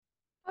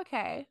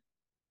Okay.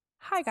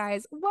 Hi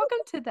guys. Welcome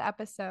to the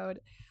episode.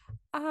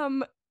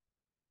 Um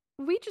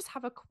we just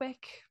have a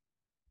quick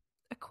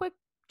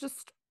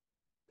just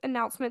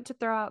announcement to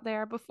throw out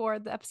there before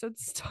the episode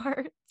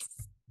starts.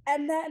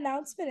 And that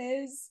announcement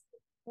is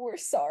we're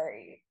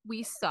sorry.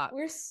 We suck.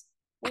 We're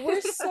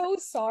so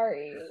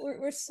sorry.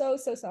 We're so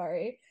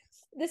sorry.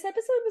 This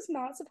episode was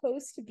not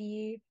supposed to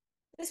be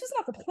this was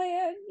not the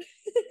plan.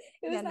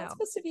 It was Yeah, not no.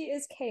 supposed to be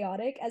as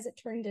chaotic as it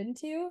turned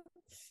into.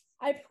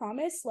 I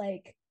promise,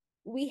 like,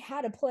 we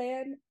had a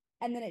plan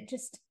and then it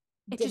just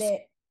It did just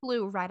it.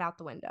 flew right out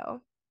the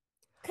window.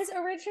 Because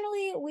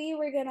originally we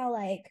were gonna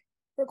like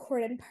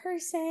record in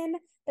person,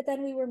 but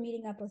then we were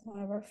meeting up with one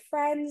of our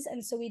friends,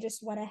 and so we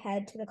just went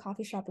ahead to the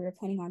coffee shop we were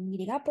planning on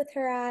meeting up with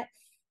her at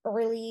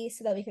early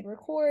so that we could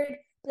record.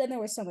 But then there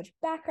was so much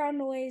background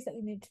noise that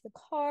we moved to the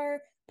car,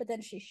 but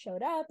then she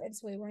showed up, and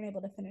so we weren't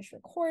able to finish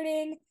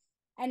recording.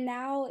 And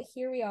now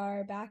here we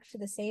are back to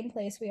the same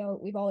place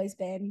we've always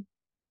been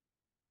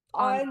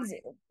On on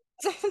Zoom,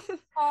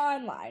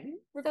 online,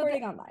 so the,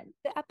 recording online.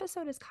 the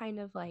episode is kind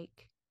of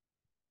like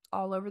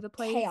all over the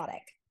place.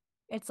 Chaotic.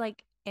 It's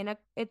like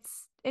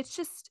it's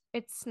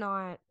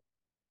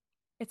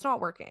not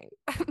working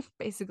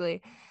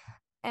basically.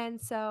 And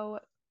so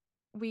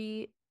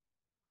we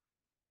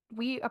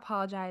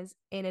apologize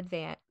in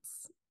advance.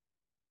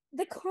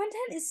 The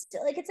content is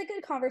still like it's a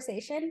good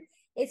conversation.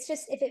 It's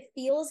just if it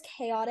feels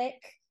chaotic,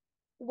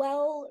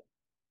 well,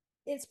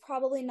 it's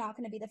probably not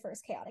going to be the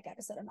first chaotic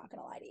episode. I'm not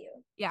going to lie to you,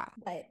 Yeah.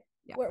 but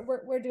Yeah.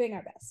 we're doing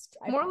our best.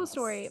 Moral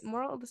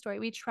of the story,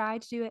 we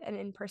tried to do it an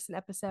in-person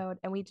episode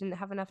and we didn't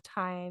have enough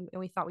time and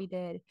we thought we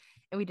did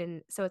and we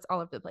didn't, so it's all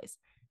over the place.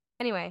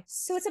 Anyway,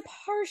 So it's a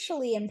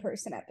partially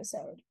in-person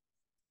episode.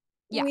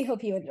 yeah. We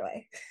hope you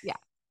enjoy. Yeah.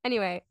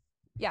 Anyway,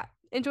 yeah.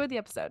 Enjoy the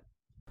episode.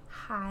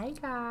 Hi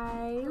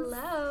guys.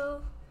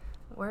 Hello.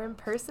 We're in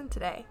person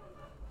today.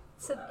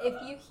 So if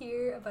you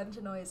hear a bunch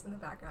of noise in the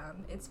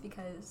background, it's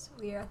because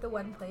we are at the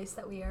one place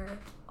that we are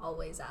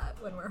always at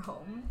when we're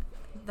home.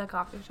 The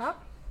coffee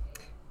shop.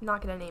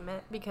 Not gonna name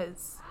it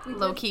because We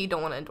low did- key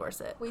don't want to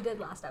endorse it. We did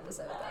last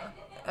episode though.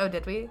 Oh,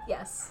 did we?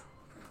 Yes.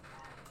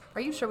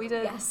 Are you sure we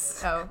did?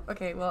 Yes. Oh,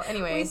 okay. Well,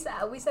 anyway.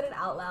 We said it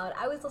out loud.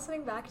 I was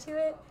listening back to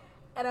it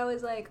and I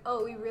was like,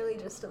 "Oh, we really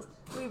just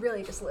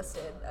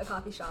listed a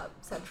coffee shop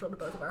central to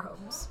both of our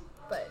homes."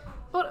 But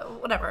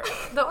Whatever.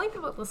 The only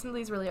people that listen to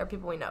these really are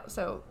people we know,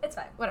 so it's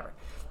fine. whatever.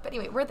 But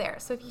anyway, we're there.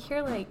 So if you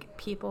hear like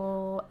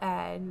people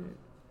and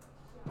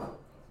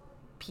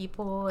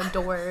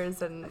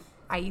doors and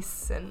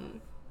ice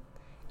and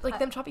like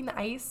them chopping the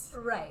ice,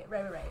 Right.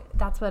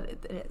 that's what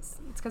it is.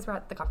 It's because we're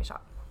at the coffee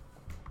shop.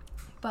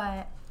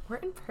 But we're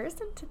in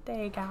person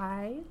today,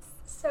 guys.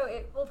 So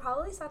it will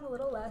probably sound a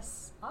little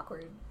less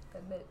awkward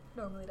than it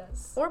normally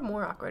does. Or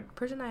more awkward.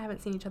 Persia and I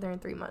haven't seen each other in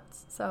 3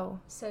 months, so.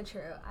 So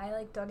true.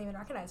 I don't even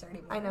recognize her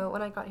anymore. I know.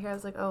 When I got here, I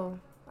was like, oh,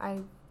 I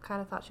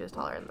kind of thought she was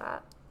taller than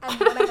that. And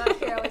when I got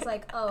here, I was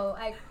like, oh,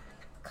 I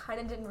kind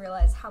of didn't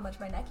realize how much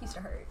my neck used to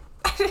hurt.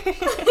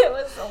 It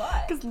was a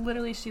lot. Because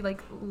literally she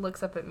like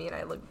looks up at me and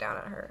I look down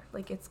at her.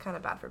 Like it's kind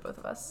of bad for both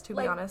of us, to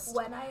be honest.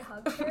 When I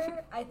hugged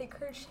her, I think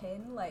her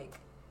chin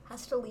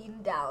has to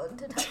lean down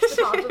to touch the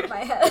top of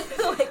my head.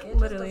 It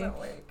Literally, just doesn't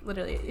work.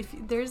 literally.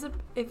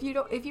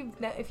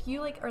 If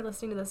you like are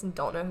listening to this and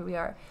don't know who we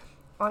are,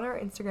 on our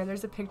Instagram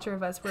there's a picture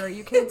of us where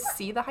you can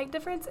see the height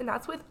difference, and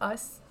that's with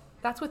us.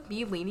 That's with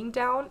me leaning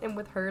down and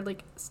with her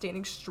like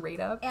standing straight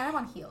up. And I'm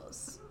on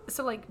heels.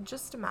 So like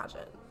just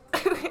imagine.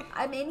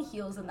 I'm in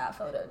heels in that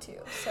photo too.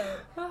 So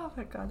Oh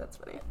my god, that's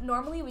funny.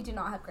 normally we do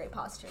not have great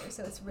posture,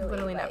 so it's really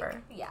Literally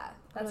never. Yeah,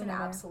 that's Literally an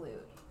never.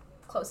 absolute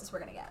closest we're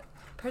gonna get.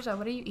 Persia,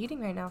 what are you eating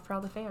right now for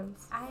all the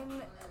fans?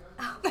 I'm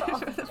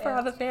For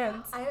all the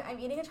fans. I'm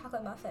eating a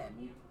chocolate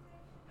muffin.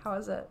 How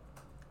is it?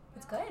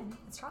 It's good.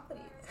 It's chocolatey.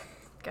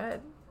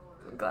 Good.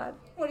 I'm glad.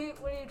 What are you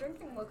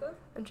drinking, Mocha?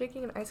 I'm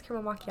drinking an ice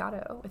caramel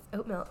macchiato with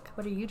oat milk.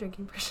 What are you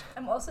drinking, Persia?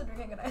 I'm also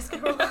drinking an ice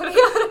cream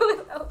macchiato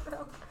with oat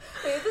milk.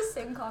 We have the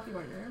same coffee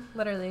order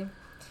Literally.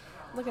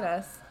 Look at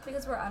us.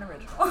 because we're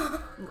unoriginal.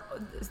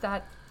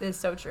 That is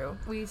so true.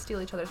 We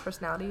steal each other's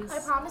personalities. I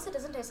promise it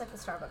doesn't taste like the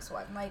Starbucks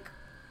one.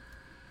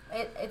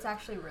 It's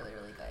actually really,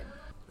 really good.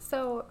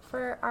 So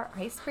for our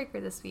icebreaker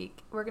this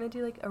week, we're gonna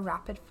do like a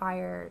rapid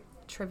fire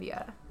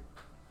trivia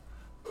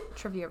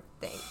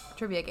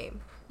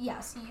game. Yeah,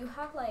 so you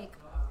have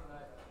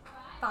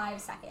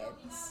 5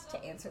 seconds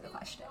to answer the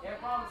question.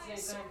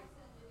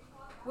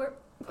 We're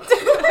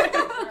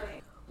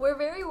we're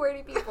very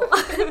wordy people,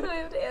 so we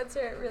have to answer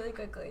it really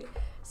quickly.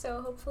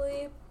 So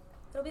hopefully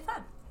it'll be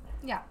fun.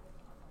 Yeah.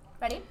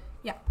 Ready?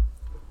 Yeah.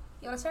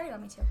 You want to start? Or you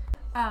want me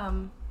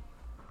to?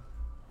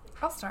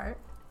 I'll start.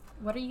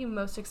 What are you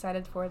most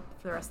excited for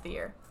the rest of the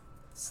year?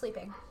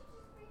 Sleeping.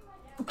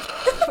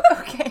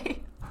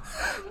 Okay.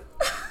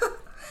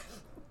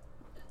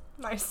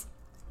 Nice.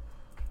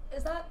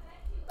 Is that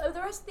the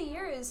rest of the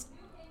year is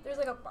there's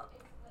a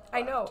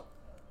I know.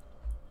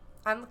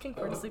 I'm looking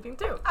forward to sleeping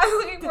too. I'm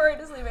looking forward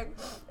to sleeping.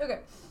 Okay.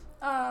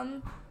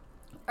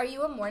 Are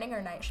you a morning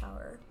or night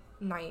shower?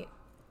 Night.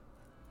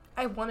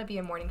 I want to be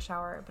a morning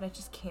shower, but I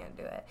just can't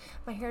do it.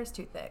 My hair is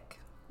too thick.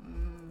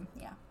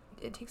 Yeah.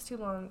 It takes too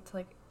long to,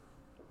 like,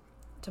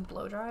 to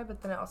blow dry,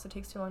 but then it also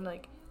takes too long to,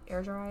 like,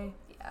 air dry.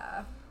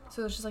 Yeah.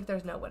 So it's just, like,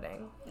 there's no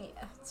winning. Yeah.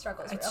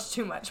 Struggle's real. It's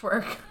too much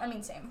work. I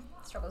mean, same.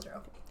 Struggle's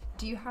real.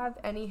 Do you have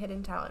any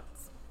hidden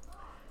talents?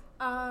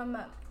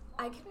 I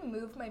can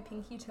move my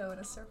pinky toe in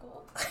a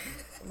circle.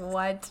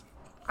 What?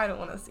 I don't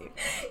want to see.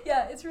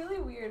 Yeah, it's really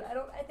weird.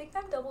 I think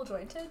I'm double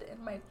jointed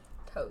in my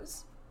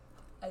toes.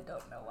 I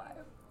don't know why.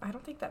 I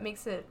don't think that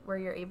makes it where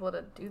you're able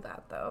to do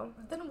that, though.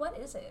 Then what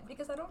is it?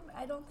 Because I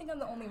don't think I'm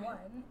the only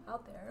one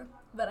out there.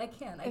 But I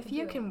can. If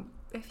you can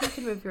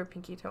move your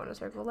pinky toe in a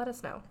circle, let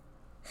us know.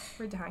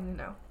 We're dying to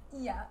know.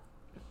 Yeah.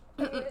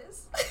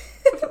 Anyways.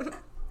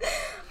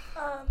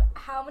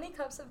 How many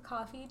cups of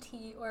coffee,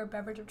 tea, or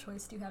beverage of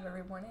choice do you have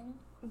every morning?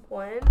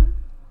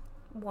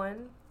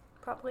 One,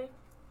 probably.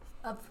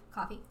 Of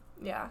coffee?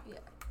 Yeah. Yeah.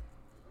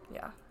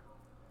 Yeah.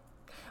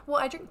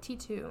 Well, I drink tea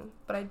too,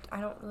 but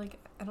I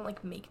don't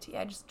like make tea.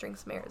 I just drink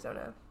some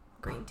Arizona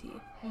green tea.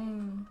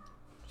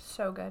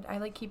 So good. I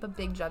like keep a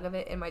big jug of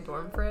it in my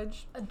dorm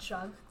fridge. A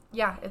jug?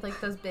 Yeah, it's like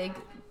those big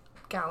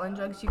gallon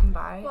jugs you can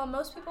buy. Well,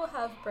 most people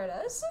have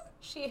Britta's.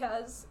 She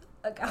has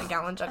a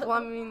gallon jug. Well,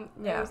 I mean,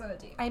 yeah. Arizona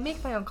tea. I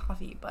make my own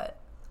coffee, but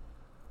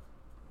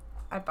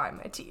I buy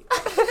my tea.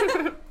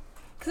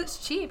 Because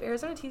it's cheap.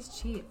 Arizona tea is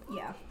cheap.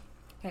 Yeah.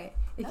 Okay,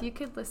 if you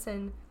could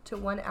listen to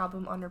one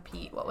album on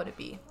repeat, what would it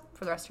be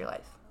for the rest of your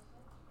life?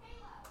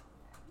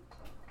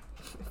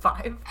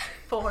 5,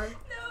 4,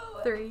 No.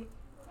 3,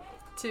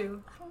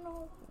 2, I don't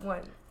know.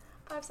 1.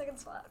 5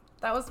 seconds flat.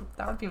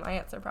 That would be my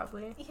answer,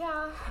 probably.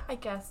 Yeah. I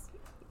guess.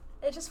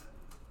 It just,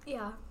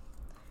 yeah.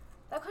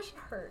 That question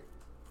hurt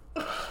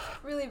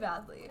really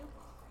badly.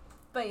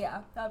 But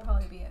yeah, that would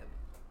probably be it.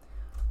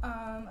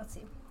 Let's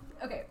see.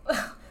 Okay.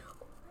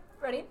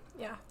 Ready?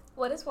 Yeah.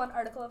 What is one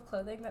article of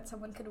clothing that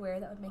someone could wear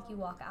that would make you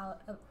walk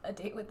out of a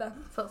date with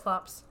them?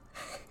 Flip-flops.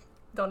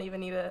 Don't even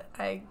need it.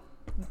 I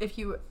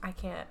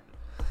can't.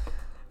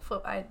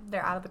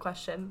 They're out of the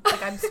question.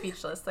 Like, I'm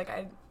speechless. Like,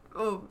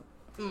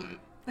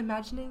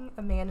 Imagining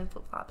a man in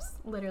flip-flops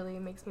literally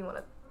makes me want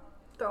to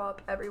throw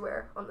up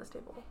everywhere on this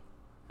table.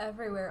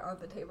 Everywhere on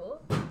the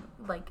table?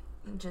 Like,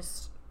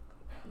 just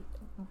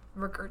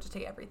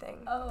regurgitate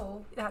everything.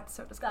 Oh. That's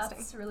so disgusting.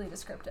 That's really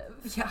descriptive.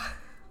 Yeah.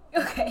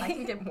 Okay. I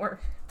can get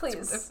more.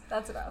 Please.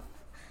 That's enough.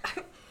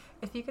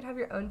 If you could have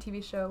your own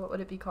TV show, what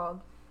would it be called?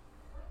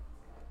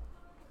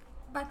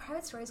 My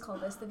private story is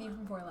called this, The View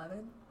from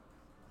 411.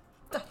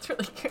 That's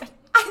really good.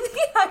 I think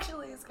it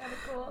actually is kind of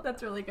cool.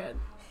 That's really good.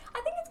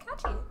 I think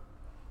it's catchy.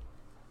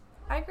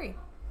 I agree.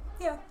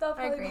 Yeah, that'll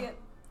probably agree. be it.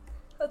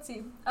 Let's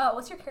see. Oh,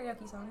 what's your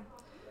karaoke song?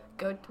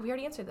 We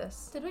already answered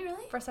this. Did we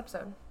really? First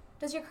episode.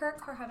 Does your current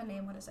car have a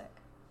name? What is it?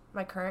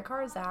 My current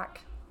car is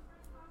Zach.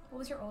 What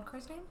was your old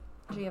car's name?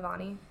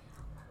 Giovanni.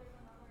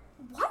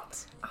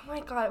 What? Oh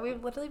my god,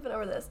 we've literally been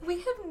over this. We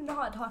have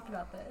not talked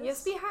about this.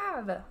 Yes, we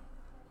have.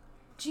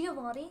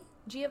 Giovanni?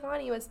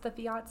 Giovanni was the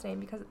Fiat's name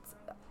because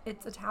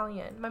it's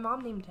Italian. My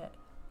mom named it.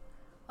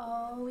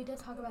 Oh, we did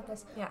talk about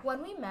this. Yeah.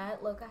 When we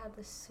met, Loka had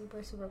this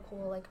super, super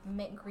cool, like,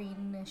 mint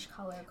greenish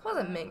color. It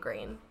wasn't mint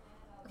green.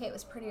 Okay, it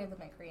was prettier than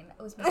mint green.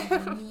 It was maybe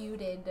a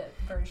muted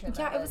version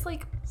Yeah, of it was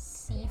like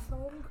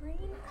seafoam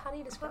green? How do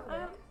you describe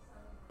it?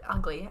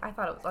 ugly. I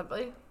thought it was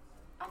ugly.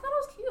 I thought it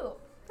was cute.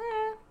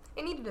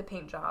 It needed a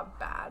paint job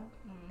bad.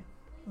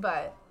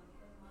 But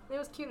it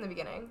was cute in the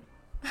beginning.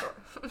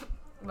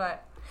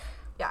 But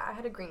yeah, I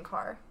had a green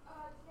car.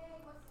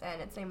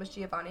 And its name was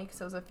Giovanni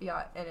because it was a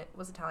Fiat and it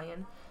was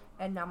Italian.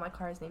 And now my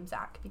car is named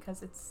Zach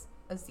because it's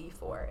a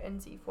Z4 and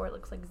Z4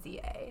 looks like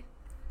ZA.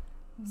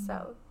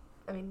 So,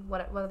 I mean,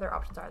 what other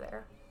options are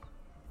there?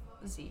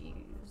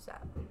 Zane.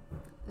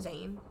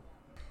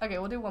 Okay,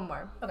 we'll do one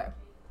more. Okay.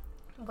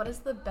 What is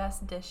the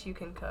best dish you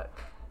can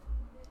cook?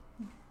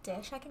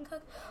 Dish I can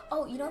cook?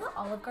 Oh, you know the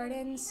Olive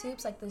Garden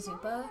soups, like the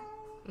Zuppa?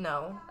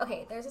 No.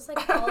 Okay, there's this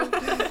like Olive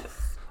okay.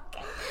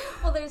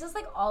 Well, there's this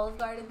like Olive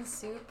Garden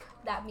soup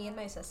that me and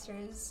my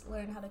sisters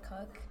learned how to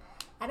cook.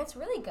 And it's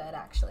really good,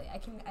 actually. I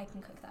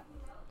can cook that.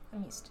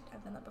 I'm used to it.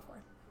 I've done that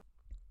before.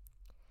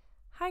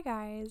 Hi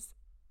guys,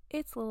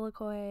 it's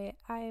Lilikoi.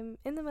 I'm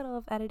in the middle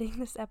of editing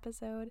this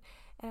episode,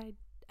 and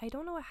I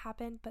don't know what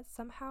happened, but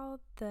somehow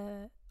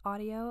the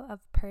audio of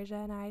Persia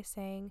and I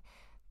saying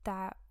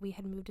that we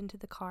had moved into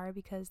the car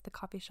because the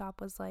coffee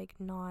shop was like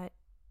not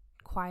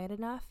quiet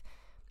enough,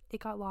 it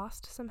got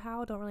lost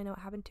somehow. Don't really know what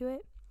happened to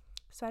it.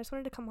 So I just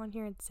wanted to come on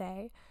here and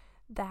say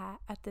that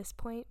at this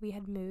point we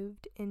had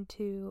moved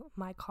into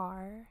my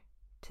car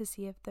to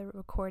see if the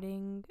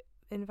recording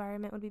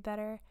environment would be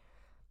better.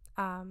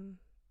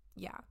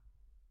 Yeah,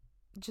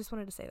 just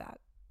wanted to say that.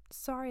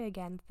 Sorry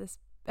again, this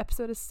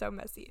episode is so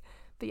messy,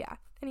 but yeah,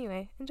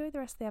 anyway, enjoy the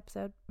rest of the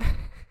episode.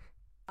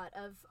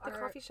 Of The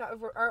coffee shop,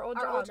 our old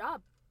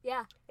job.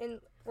 Yeah. And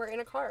we're in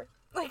a car.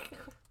 Like,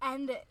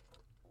 And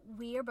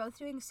we are both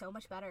doing so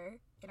much better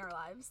in our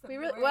lives than we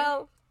we really, were.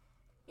 well,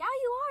 Yeah,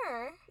 you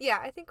are. yeah,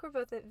 I think we're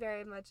both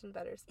very much in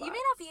better spots. You may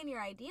not be in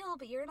your ideal,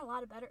 but you're in a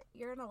lot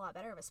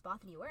better of a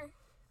spot than you were.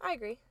 I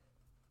agree.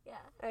 Yeah.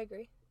 I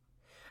agree.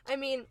 I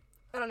mean,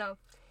 I don't know.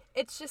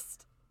 It's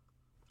just,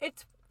 I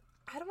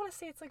don't want to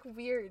say it's, like,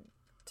 weird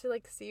to,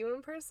 like, see you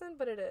in person,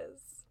 but it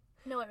is.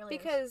 No, it really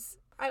is. Because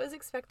I was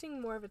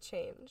expecting more of a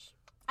change.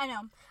 I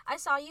know. I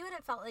saw you and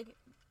it felt like,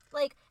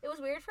 it was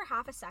weird for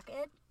half a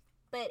second,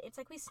 but it's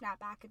like we snapped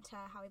back into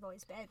how we've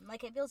always been.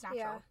 Like, it feels natural.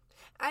 Yeah.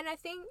 And I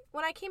think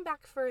when I came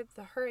back for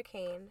the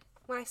hurricane,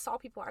 when I saw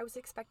people, I was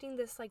expecting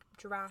this, like,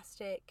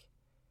 drastic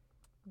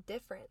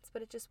difference,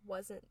 but it just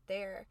wasn't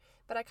there.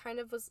 But I kind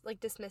of was, like,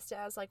 dismissed it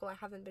as, like, well, I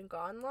haven't been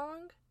gone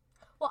long.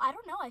 Well, I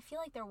don't know. I feel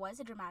like there was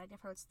a dramatic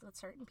difference with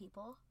certain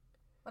people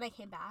when I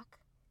came back.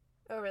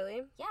 Oh,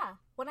 really? Yeah.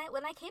 When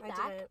I came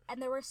back didn't.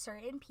 and there were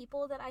certain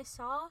people that I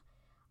saw,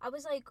 I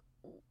was like,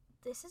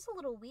 this is a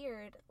little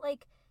weird.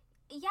 Like,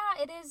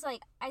 yeah, it is,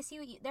 like, I see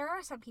what you, there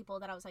are some people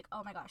that I was like,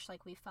 oh my gosh,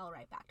 like, we fell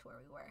right back to where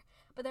we were.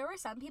 But there were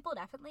some people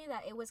definitely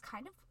that it was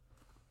kind of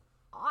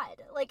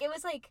odd. Like, it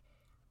was like,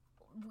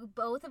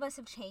 both of us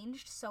have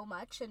changed so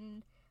much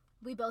and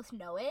we both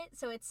know it.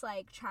 So it's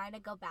like trying to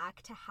go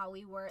back to how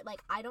we were.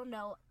 Like, I don't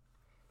know.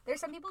 There's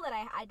some people that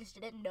I just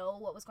didn't know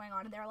what was going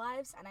on in their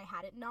lives, and I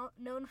hadn't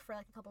known for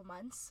like a couple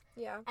months.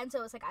 Yeah. And so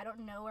it was like, I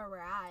don't know where we're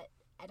at,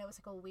 and it was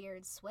like a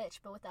weird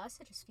switch. But with us,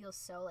 it just feels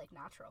so like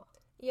natural.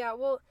 Yeah,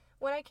 well,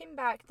 when I came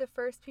back, the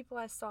first people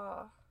I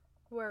saw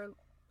were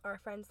our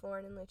friends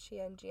Lauren and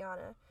Lucia and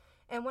Gianna.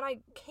 And when I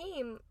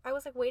came, I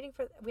was like waiting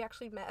for, we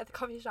actually met at the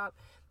coffee shop,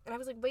 and I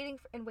was like waiting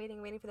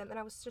for them, and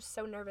I was just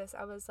so nervous.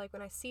 I was like,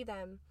 when I see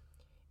them,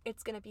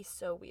 it's gonna be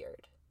so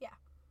weird. Yeah.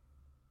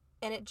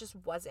 And it just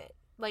wasn't.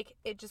 Like,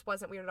 it just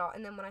wasn't weird at all.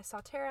 And then when I saw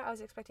Tara, I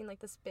was expecting, like,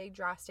 this big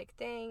drastic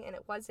thing, and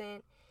it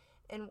wasn't.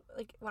 And,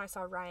 like, when I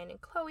saw Ryan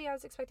and Chloe, I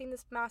was expecting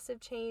this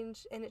massive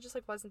change, and it just,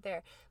 like, wasn't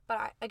there.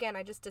 But,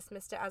 I just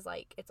dismissed it as,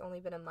 like, it's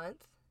only been a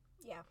month.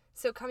 Yeah.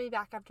 So coming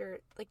back after,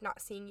 like,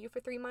 not seeing you for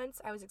 3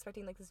 months, I was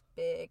expecting, like, this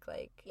big,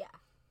 like, Yeah.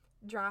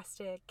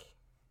 drastic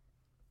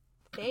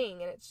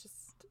thing, and it's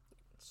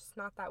just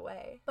not that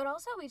way. But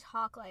also we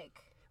talk,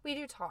 like... We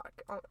do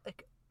talk,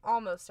 like,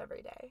 almost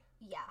every day.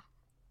 Yeah.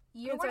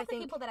 You're And one so of the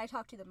people that I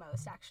talk to the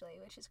most, actually,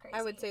 which is crazy.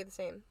 I would say the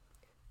same.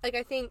 Like,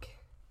 I think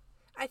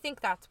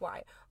that's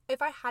why. If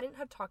I hadn't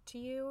have talked to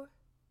you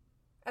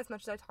as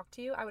much as I talked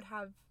to you,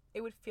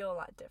 it would feel a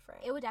lot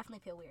different. It would definitely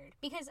feel weird.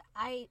 Because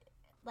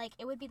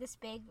it would be this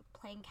big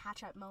playing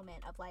catch-up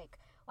moment of, like,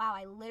 wow,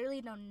 I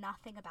literally know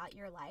nothing about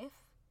your life.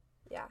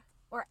 Yeah.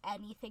 Or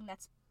anything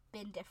that's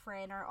been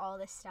different or all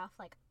this stuff.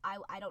 Like,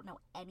 I don't know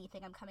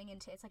anything I'm coming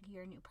into. It's like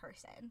you're a new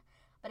person.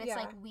 But it's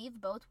like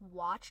we've both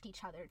watched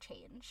each other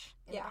change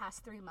in the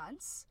past 3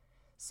 months.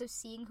 So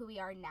seeing who we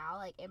are now,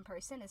 like, in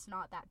person is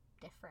not that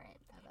different.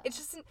 It's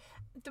just,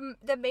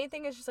 the main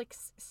thing is just, like,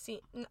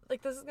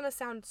 like, this is going to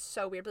sound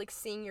so weird, but, like,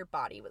 seeing your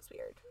body was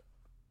weird.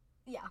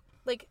 Yeah.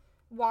 Like,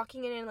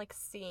 walking in and, like,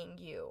 seeing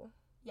you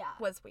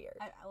was weird.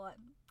 Yeah.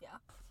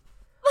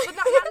 But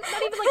not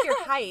even, like,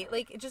 your height.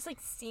 Like, just, like,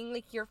 seeing,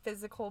 like, your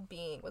physical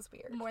being was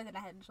weird. More than a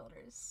head and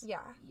shoulders.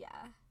 Yeah. Yeah.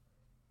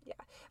 Yeah.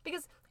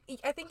 Because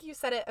I think you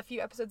said it a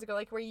few episodes ago,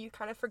 like, where you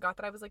kind of forgot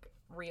that I was, like,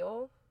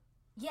 real.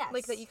 Yes.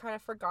 Like, that you kind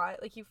of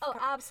forgot. Like, you... Oh,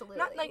 absolutely.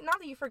 Not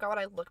that you forgot what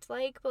I looked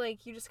like, but,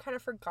 like, you just kind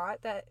of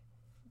forgot that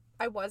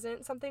I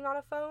wasn't something on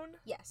a phone.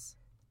 Yes.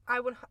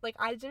 I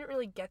didn't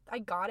really I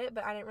got it,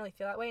 but I didn't really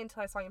feel that way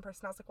until I saw you in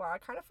person. I was like, wow, I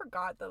kind of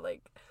forgot that,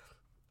 like...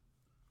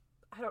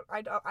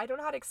 I don't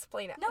know how to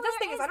explain it. No, this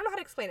thing is, I don't know how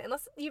to explain it.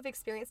 Unless you've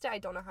experienced it, I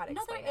don't know how to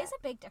explain it. No, there is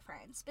a big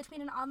difference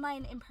between an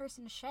online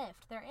in-person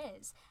shift. There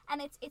is.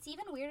 And it's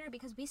even weirder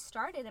because we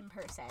started in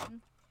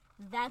person,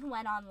 then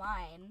went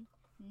online,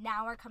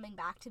 now we're coming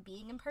back to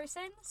being in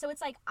person. So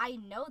it's like, I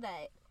know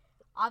that,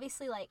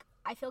 obviously, like,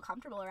 I feel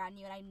comfortable around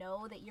you, and I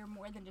know that you're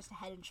more than just a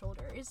head and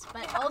shoulders.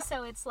 But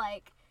also, it's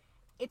like,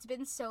 it's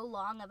been so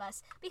long of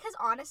us. Because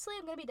honestly,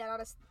 I'm going to be dead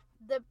honest,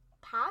 the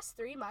past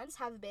 3 months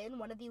have been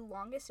one of the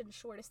longest and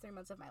shortest 3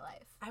 months of my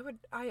life.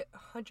 I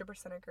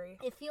 100% agree.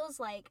 It feels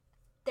like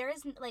there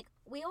is, like,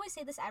 we always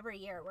say this every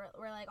year.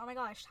 We're like, oh my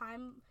gosh,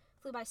 time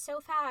flew by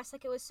so fast.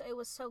 Like, it was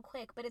so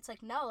quick. But it's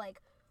like, no,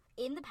 like,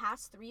 in the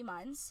past 3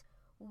 months,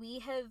 we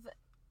have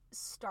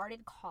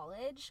started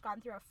college, gone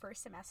through our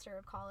first semester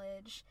of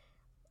college.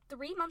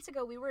 3 months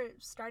ago, we were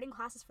starting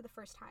classes for the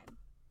first time.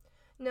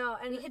 No,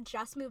 and we had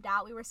just moved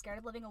out. We were scared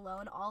of living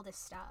alone, all this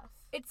stuff.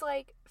 It's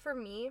like, for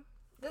me,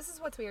 this is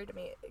what's weird to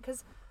me,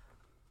 because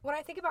when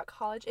I think about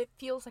college, it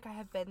feels like I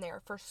have been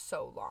there for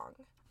so long.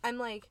 I'm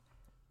like,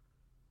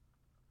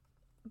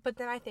 but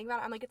then I think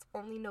about it, I'm like, it's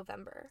only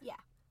November. Yeah.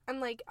 I'm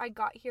like, I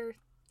got here,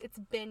 it's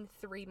been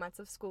 3 months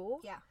of school.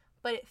 Yeah.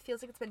 But it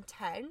feels like it's been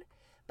 10.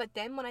 But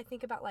then when I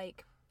think about,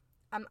 like,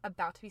 I'm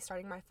about to be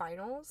starting my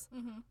finals,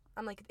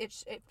 I'm like, it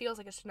feels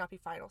like it should not be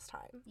finals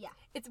time. Yeah.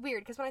 It's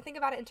weird, because when I think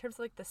about it in terms of,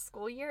 like, the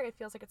school year, it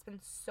feels like it's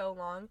been so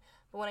long.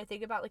 But when I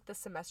think about, like, the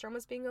semester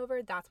almost being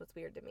over, that's what's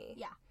weird to me.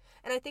 Yeah.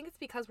 And I think it's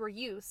because we're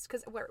used,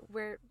 because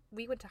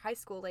we went to high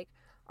school, like,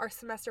 our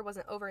semester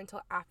wasn't over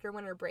until after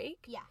winter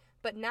break. Yeah.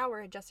 But now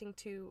we're adjusting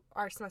to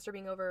our semester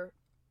being over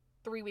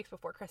 3 weeks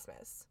before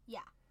Christmas. Yeah.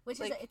 Which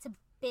like, it's a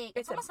big,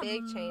 it's almost a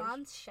big a change.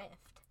 month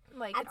shift.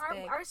 Like, and it's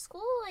big. our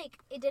school, like,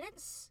 it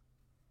didn't.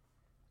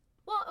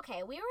 Well,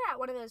 okay, we were at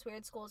one of those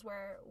weird schools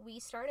where we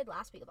started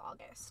last week of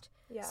August.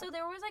 Yeah. So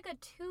there was like a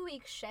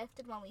 2-week shift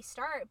in when we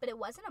start, but it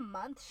wasn't a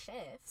month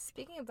shift.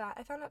 Speaking of that,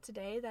 I found out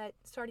today that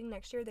starting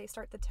next year, they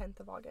start the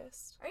 10th of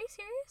August. Are you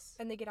serious?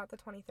 And they get out the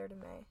 23rd of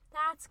May.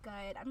 That's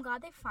good. I'm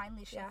glad they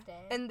finally shifted.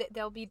 And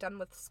they'll be done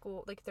with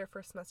school, like, their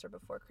first semester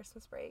before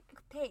Christmas break.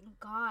 Thank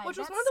God. Which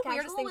was That one of the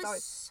weirdest schedule things was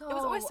always. So It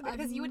was always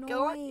because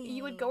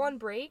you would go on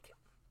break,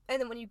 and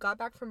then when you got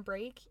back from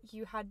break,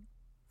 you had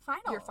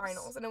finals. your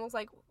finals. And it was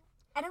like...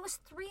 And it was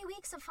 3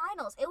 weeks of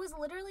finals. It was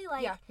literally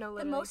like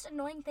the most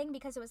annoying thing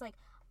because it was like,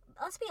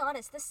 let's be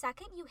honest, the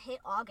second you hit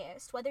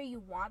August, whether you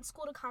want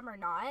school to come or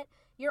not,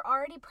 you're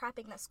already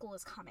prepping that school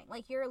is coming.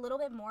 Like, you're a little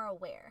bit more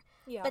aware.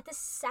 Yeah. But the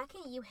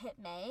second you hit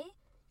May,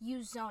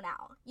 you zone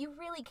out. You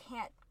really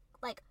can't,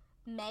 like,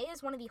 May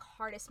is one of the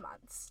hardest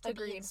months to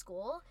be in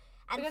school.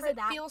 And because for it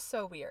that, feels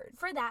so weird.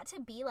 For that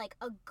to be, like,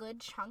 a good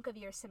chunk of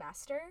your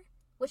semester,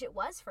 which it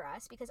was for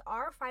us, because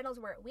our finals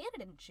we had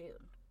it in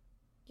June.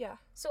 Yeah.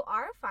 So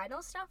our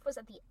final stuff was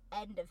at the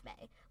end of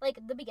May. Like,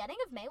 the beginning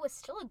of May was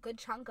still a good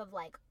chunk of,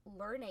 like,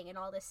 learning and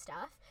all this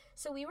stuff.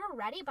 So we were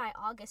ready by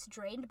August,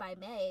 drained by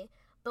May,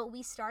 but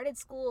we started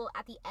school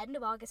at the end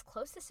of August,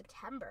 close to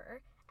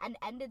September, and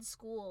ended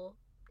school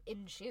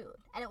in June.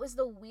 And it was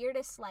the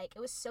weirdest, like, it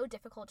was so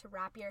difficult to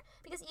wrap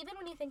because even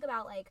when you think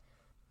about, like,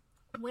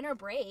 winter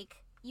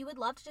break, you would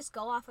love to just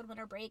go off on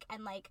winter break,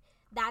 and, like,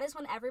 that is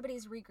when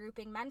everybody's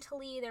regrouping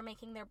mentally. They're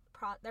making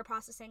they're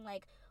processing,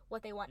 like,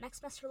 what they want next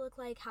semester to look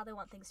like, how they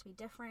want things to be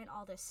different,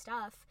 all this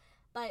stuff.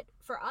 But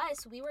for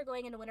us, we were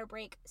going into winter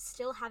break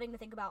still having to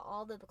think about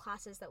all the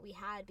classes that we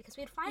had because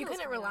we had finals. You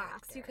couldn't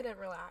relax. After. You couldn't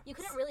relax. You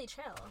couldn't really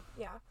chill.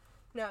 Yeah.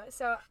 No,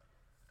 so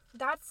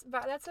that's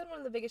been one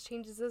of the biggest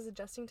changes is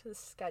adjusting to the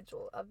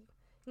schedule of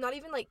not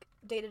even, like,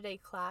 day-to-day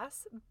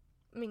class.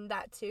 I mean,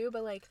 that too,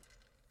 but, like,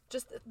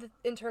 just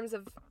in terms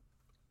of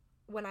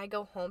when I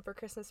go home for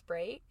Christmas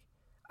break,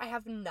 I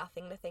have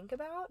nothing to think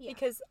about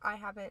because I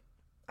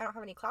don't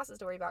have any classes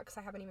to worry about because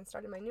I haven't even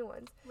started my new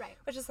ones. Right.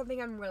 Which is something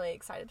I'm really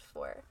excited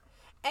for.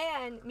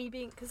 And me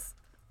being, because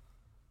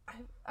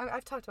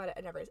I've talked about it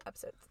in every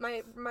episode.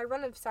 My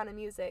run of Sound and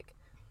Music,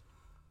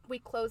 we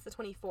close the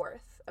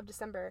 24th of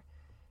December,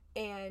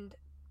 and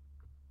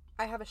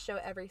I have a show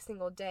every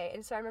single day.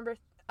 And so I remember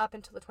up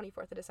until the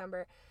 24th of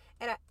December,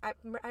 and I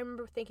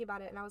remember thinking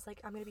about it, and I was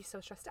like, I'm going to be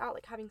so stressed out,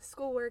 like having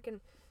schoolwork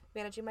and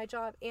managing my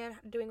job and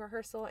doing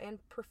rehearsal and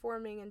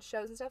performing and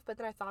shows and stuff. But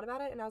then I thought about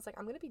it, and I was like,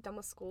 I'm going to be done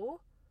with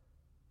school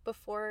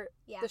before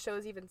the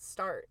shows even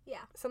start.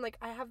 Yeah. So I'm like,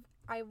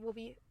 I will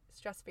be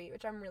stress-free,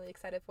 which I'm really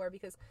excited for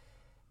because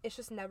it's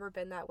just never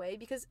been that way.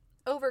 Because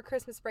over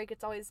Christmas break,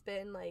 it's always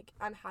been like,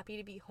 I'm happy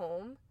to be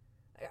home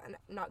and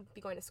not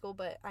be going to school,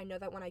 but I know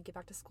that when I get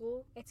back to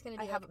school, it's gonna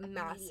be I have like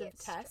massive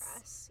tests.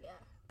 Stress. Yeah.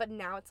 But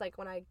now it's like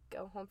when I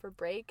go home for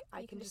break,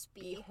 I can just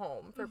be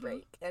home for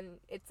break, and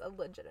it's a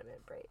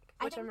legitimate break,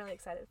 which I'm really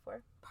excited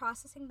for.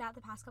 Processing that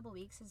the past couple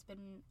weeks has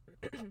been...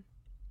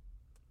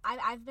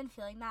 I've been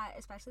feeling that,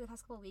 especially the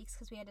past couple of weeks,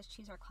 because we had to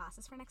choose our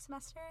classes for next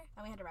semester,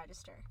 and we had to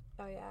register.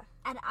 Oh, yeah.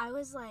 And I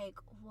was like,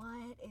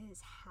 what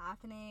is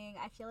happening?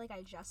 I feel like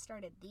I just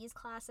started these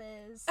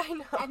classes. I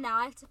know. And now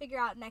I have to figure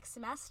out next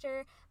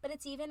semester. But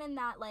it's even in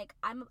that, like,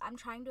 I'm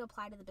trying to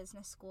apply to the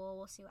business school.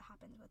 We'll see what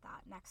happens with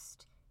that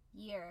next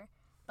year.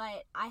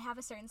 But I have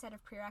a certain set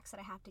of prereqs that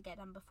I have to get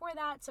done before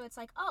that. So it's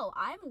like, oh,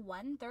 I'm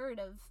 1/3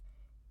 of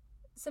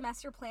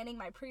semester planning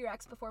my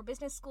prereqs before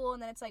business school.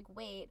 And then it's like,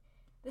 wait,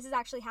 this is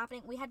actually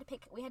happening. We had to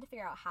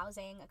figure out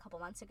housing a couple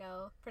months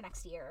ago for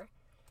next year.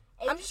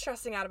 I'm just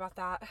stressing out about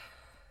that.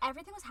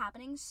 Everything was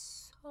happening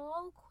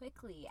so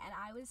quickly, and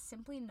I was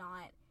simply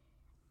not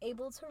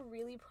able to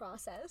really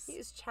process.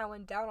 He's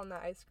chowing down on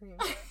that ice cream.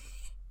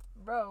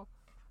 Bro.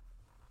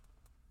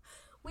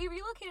 We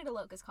relocated to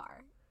Loca's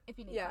car, if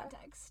you need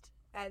context.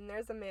 And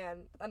there's a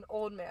man, an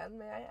old man,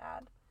 may I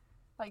add,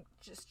 like,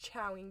 just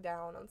chowing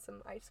down on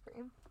some ice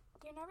cream.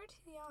 You're never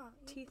too young.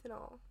 Teeth and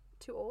all.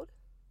 Too old?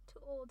 Too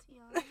old, too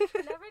young.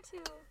 Never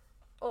too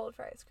old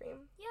for ice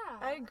cream. Yeah.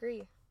 I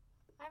agree.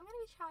 I'm gonna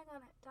be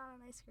chowing down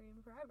on ice cream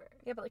forever.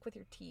 Yeah, but like with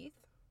your teeth?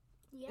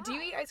 Yeah. Do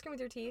you eat ice cream with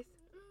your teeth?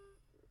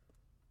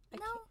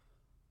 No.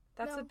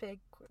 That's a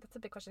big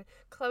question.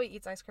 Chloe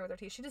eats ice cream with her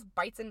teeth. She just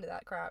bites into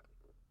that crap.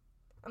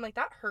 I'm like,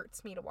 that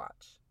hurts me to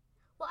watch.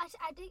 Well,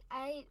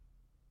 I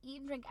eat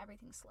and drink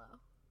everything slow.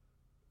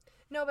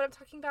 No, but I'm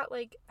talking about,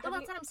 like... No,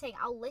 that's what I'm saying.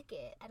 I'll lick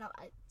it, and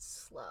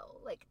it's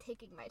slow, like,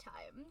 taking my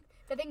time.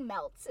 The thing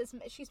melts.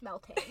 She's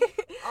melting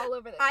all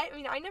over the...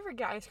 I never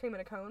get ice cream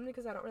in a cone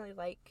because I don't really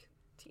like...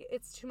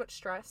 It's too much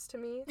stress to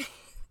me.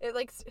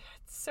 It's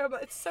so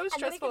stressful.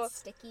 And then it gets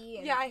sticky.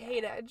 And, I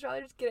hate it. I'd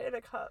rather just get it in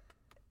a cup.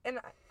 And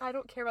I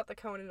don't care about the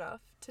cone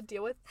enough to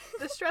deal with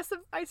the stress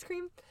of ice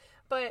cream.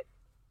 But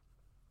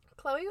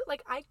Chloe,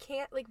 like, I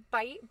can't, like,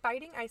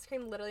 biting ice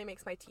cream literally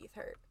makes my teeth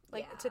hurt.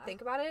 Like, to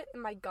think about it,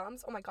 and my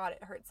gums, oh my god,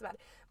 it hurts bad.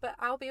 But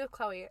I'll be with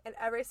Chloe, and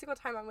every single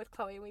time I'm with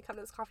Chloe and we come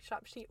to this coffee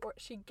shop,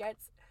 she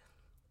gets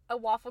a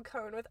waffle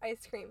cone with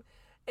ice cream.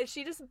 and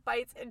she just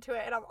bites into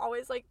it, and I'm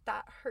always like,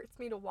 that hurts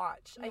me to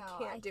watch. No, I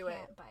can't do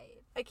it.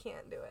 Bite. I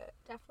can't do it.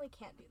 Definitely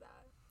can't do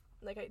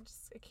that. Like, I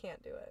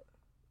can't do it.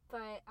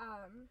 But,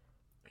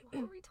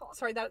 what were we talking?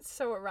 Sorry, that's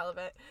so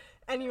irrelevant.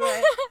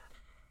 Anyway,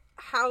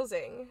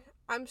 housing.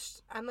 I'm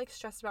like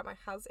stressed about my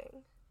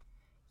housing.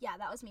 Yeah,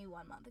 that was me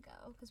 1 month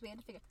ago, because we had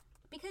to figure,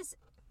 because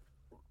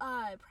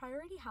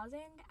priority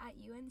housing at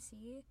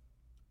UNC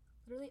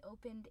literally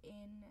opened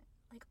in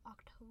like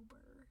October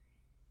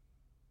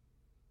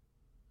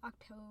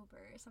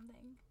or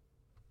something.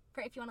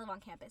 For if you want to live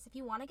on campus. If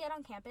you want to get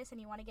on campus and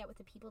you want to get with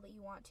the people that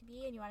you want to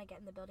be and you want to get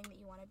in the building that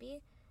you want to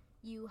be,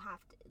 you have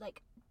to,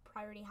 like,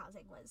 priority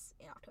housing was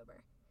in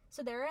October.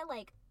 So there are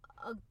like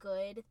a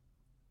good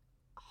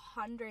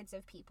hundreds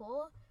of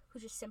people who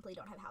just simply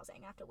don't have housing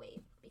and have to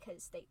wait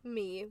because they...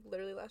 Me,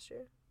 literally last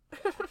year.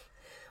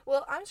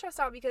 Well, I'm stressed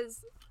out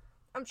because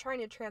I'm trying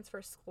to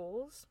transfer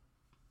schools.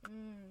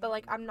 But,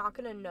 like, I'm not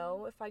going to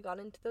know if I got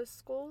into those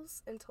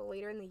schools until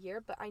later in the year.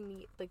 But I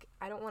need, like,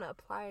 I don't want to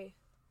apply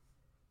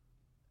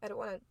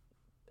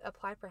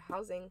for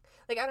housing.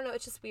 Like, I don't know.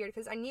 It's just weird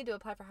because I need to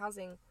apply for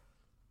housing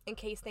in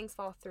case things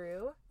fall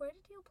through. Where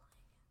did you apply?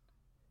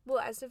 Well,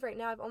 as of right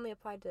now, I've only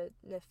applied to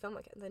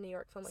the New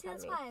York Film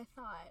Academy. That's why I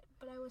thought,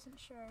 but I wasn't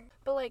sure.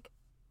 But, like,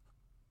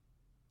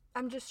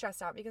 I'm just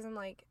stressed out because I'm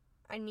like,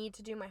 I need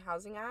to do my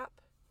housing app.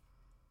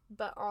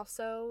 But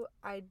also,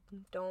 I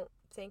don't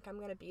think I'm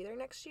going to be there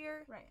next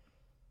year. Right.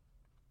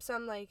 So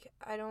I'm like,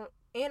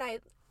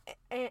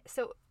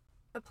 so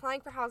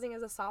applying for housing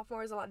as a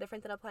sophomore is a lot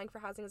different than applying for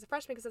housing as a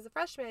freshman, because as a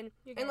freshman,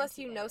 unless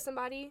you know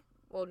somebody,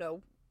 well,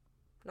 no,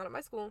 not at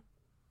my school.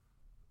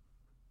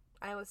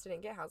 I almost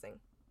didn't get housing.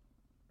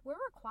 We're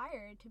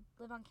required to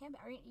live on campus.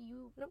 Aren't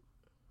you? Nope.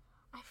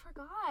 I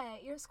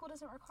forgot. Your school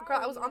doesn't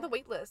require I was on the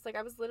wait list. Like,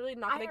 I was literally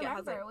not going to get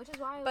housing. Which is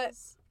why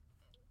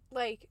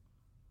like,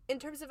 in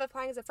terms of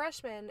applying as a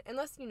freshman,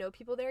 unless you know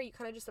people there, you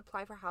kind of just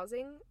apply for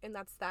housing, and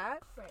that's that.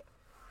 Right.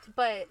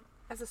 But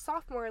as a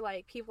sophomore,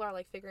 like, people are,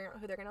 like, figuring out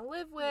who they're going to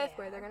live with,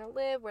 where they're going to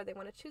live, where they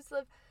want to choose to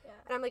live. Yeah.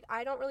 And I'm like,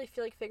 I don't really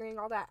feel like figuring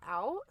all that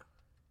out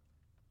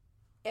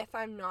if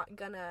I'm not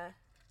going to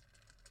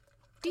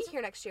be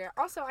here next year.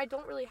 Also, I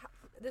don't really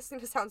this is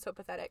going to sound so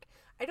pathetic.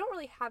 I don't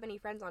really have any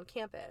friends on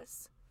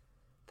campus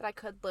that I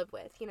could live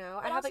with, you know?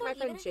 I have, like, my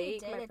friend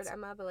Jake, my friend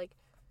Emma, but, like...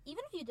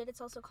 Even if you did,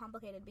 it's also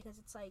complicated because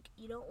it's, like,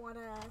 you don't want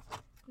to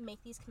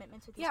make these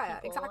commitments with these people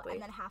exactly.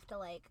 and then have to,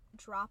 like,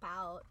 drop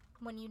out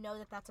when you know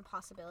that that's a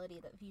possibility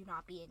of you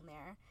not being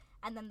there.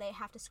 And then they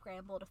have to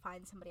scramble to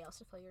find somebody else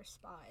to fill your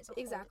spot.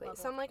 Exactly.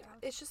 So I'm like,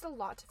 it's just a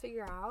lot to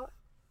figure out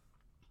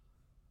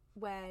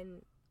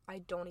when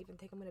I don't even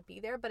think I'm going to be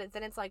there. But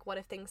then it's like, what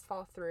if things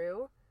fall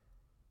through?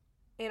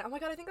 And, oh my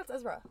god, I think that's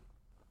Ezra.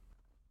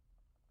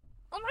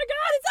 Oh my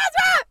god, it's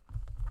Ezra!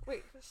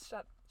 Wait,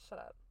 shut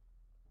up.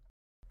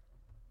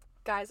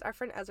 Guys, our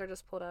friend Ezra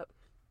just pulled up.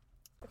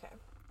 Okay.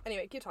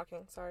 Anyway, keep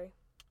talking. Sorry.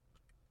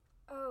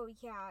 Oh,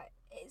 yeah.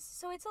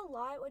 So it's a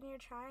lot when you're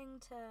trying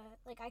to...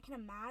 Like, I can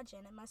imagine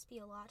it must be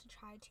a lot to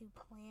try to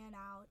plan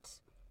out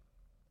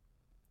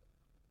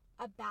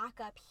a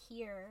backup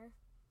here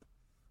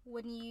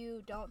when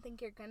you don't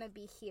think you're gonna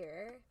be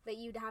here, that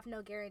you'd have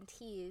no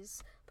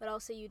guarantees, but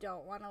also you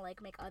don't want to,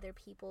 like, make other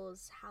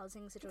people's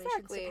housing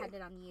situations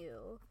dependent on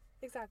you.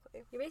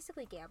 Exactly. You're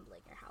basically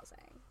gambling your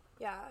housing.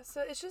 Yeah,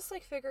 so it's just,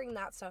 like, figuring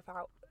that stuff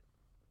out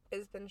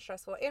has been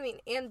stressful. I mean,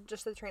 and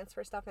just the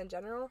transfer stuff in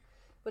general,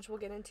 which we'll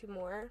get into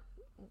more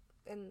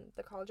in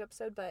the college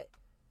episode, but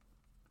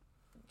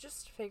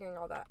just figuring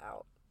all that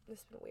out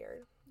has been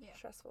weird. Yeah.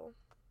 Stressful.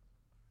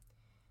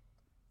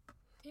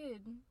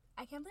 Dude,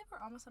 I can't believe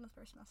we're almost on the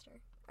first semester.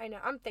 I know.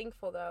 I'm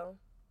thankful, though.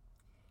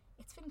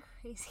 It's been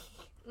crazy.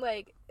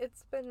 Like,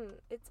 it's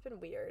been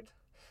weird.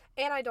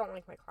 And I don't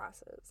like my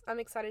classes. I'm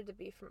excited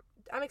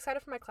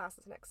for my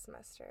classes next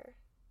semester.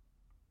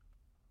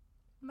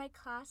 My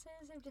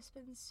classes have just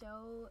been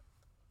so...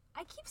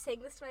 I keep saying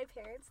this to my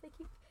parents. They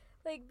keep,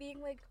 like,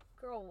 being like,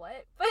 girl,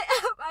 what? But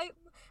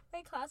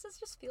my classes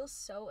just feel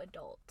so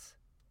adult.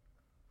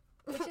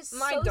 Which is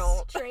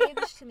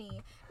strange to me.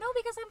 No,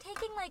 because I'm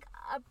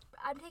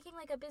taking,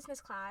 like, a business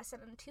class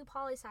and 2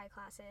 poli-sci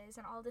classes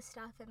and all this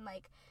stuff. And,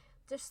 like,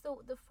 just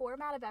the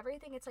format of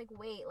everything, it's like,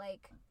 wait,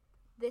 like...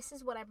 This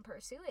is what I'm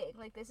pursuing.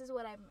 Like, this is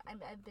what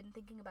I've been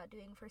thinking about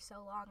doing for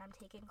so long. I'm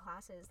taking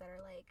classes that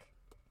are, like...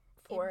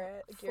 For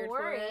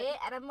it.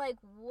 And I'm like,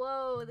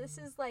 whoa, this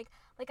is, like,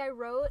 I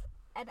wrote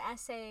an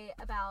essay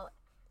about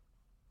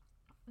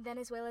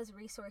Venezuela's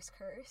resource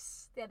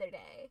curse the other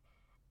day.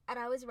 And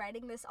I was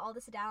writing all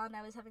this down, and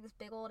I was having this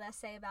big old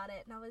essay about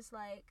it, and I was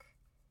like,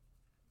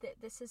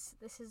 this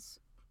is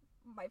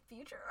my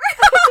future.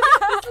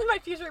 This is my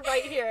future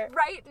right here.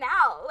 Right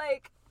now.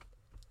 Like...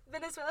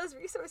 Venezuela's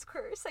resource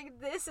curse, like,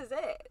 this is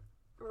it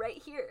right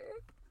here.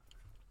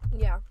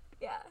 Yeah.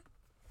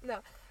 No,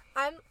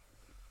 I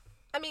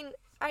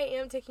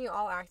am taking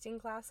all acting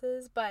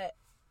classes, but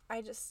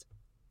I'm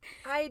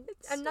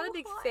not a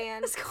big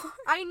fan.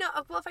 I know.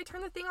 Well, if I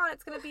turn the thing on,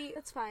 it's gonna be...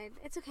 That's fine.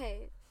 It's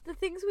okay. The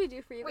things we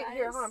do for you guys. Wait,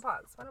 here, hold on,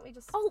 pause. Why don't we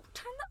just... Oh,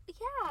 turn the...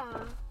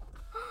 Yeah.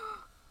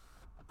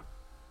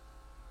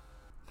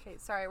 Okay,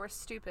 sorry, we're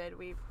stupid.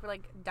 We're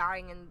like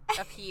dying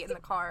of heat in the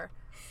car,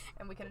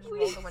 and we can just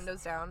roll the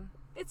windows down.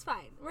 It's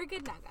fine. We're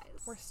good now,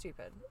 guys. We're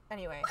stupid.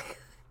 Anyway,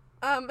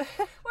 We're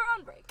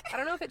on break. I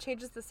don't know if it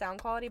changes the sound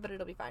quality, but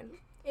it'll be fine.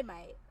 It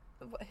might.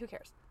 Who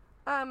cares?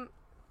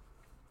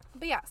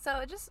 But yeah,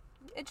 so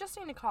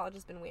adjusting to college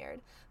has been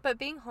weird, but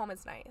being home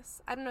is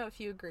nice. I don't know if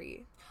you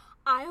agree.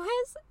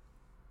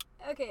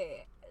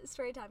 Okay,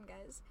 story time,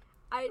 guys.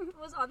 I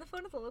was on the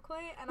phone with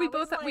Lilakoi, and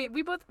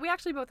we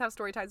actually both have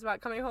story times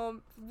about coming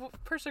home.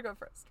 Persia, go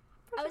first.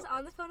 I was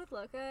on the phone with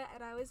Loka,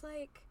 and I was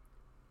like,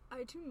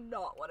 I do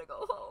not want to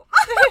go home.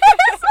 I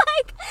was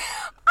like,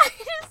 I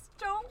just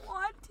don't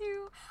want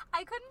to.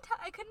 I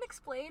couldn't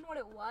explain what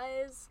it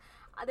was.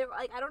 I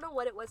don't know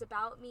what it was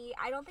about me.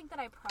 I don't think that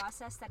I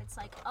processed that it's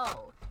like,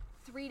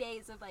 3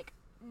 days of like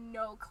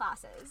no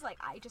classes. Like,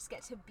 I just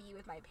get to be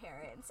with my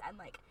parents and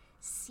like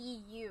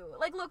see you.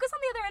 Like, Loka's on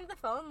the other end of the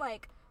phone,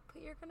 like,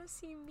 but you're gonna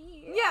see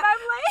me. Yeah. And I'm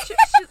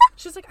like,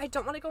 she's like, I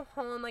don't want to go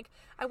home. Like,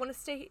 I want to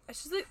stay.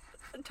 She's like,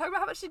 talking about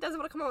how much she doesn't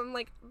want to come home. I'm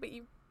like, but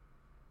you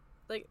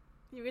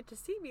get to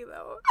see me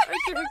though.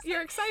 Like,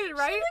 you're excited,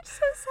 right? She looked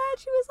so sad.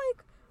 She was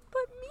like,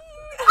 but me.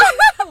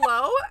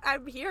 Hello,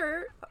 I'm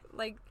here.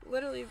 Like,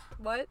 literally,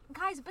 what?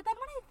 Guys, but then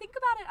when I think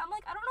about it, I'm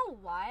like, I don't know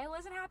why I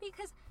wasn't happy,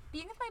 because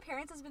being with my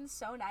parents has been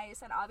so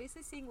nice, and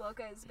obviously seeing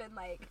Loka has been,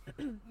 like,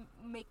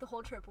 make the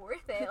whole trip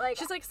worth it. Like,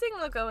 she's like, seeing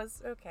Loka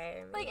was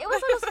okay. Like, it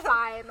was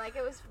fine. Like,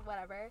 it was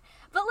whatever.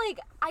 But, like,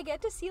 I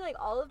get to see, like,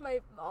 all of my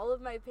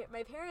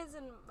parents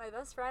and my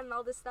best friend and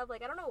all this stuff.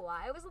 Like, I don't know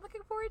why I was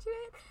looking forward to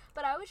it,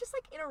 but I was just,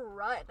 like, in a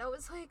rut, and I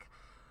was like,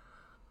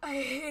 I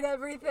hate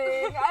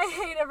everything. I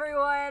hate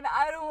everyone.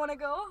 I don't want to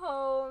go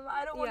home.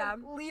 I don't want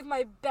to leave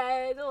my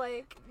bed.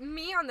 Like,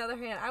 me, on the other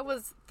hand, I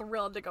was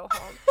thrilled to go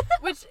home,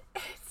 which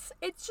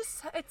it's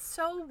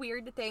so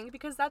weird to think,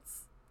 because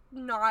that's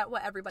not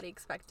what everybody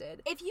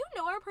expected. If you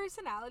know our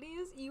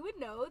personalities, you would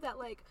know that,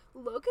 like,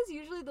 Loka's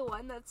usually the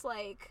one that's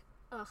like,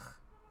 ugh.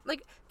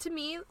 Like, to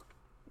me,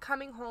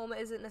 coming home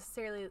wasn't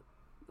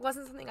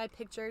something I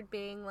pictured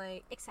being,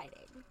 like,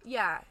 exciting.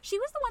 Yeah. She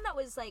was the one that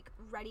was, like,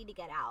 ready to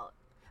get out.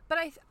 But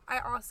I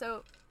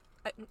also,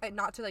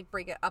 not to, like,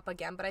 bring it up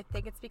again, but I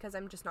think it's because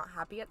I'm just not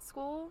happy at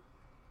school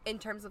in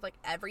terms of, like,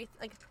 everything.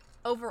 Like,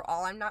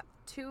 overall, I'm not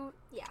too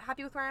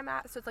happy with where I'm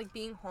at. So it's, like,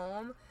 being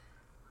home,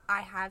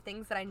 I have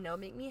things that I know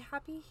make me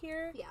happy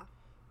here. Yeah.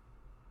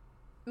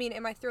 I mean,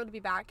 am I thrilled to be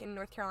back in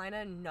North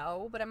Carolina?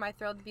 No. But am I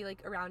thrilled to be,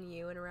 like, around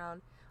you and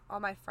around all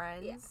my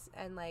friends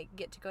and, like,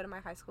 get to go to my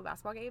high school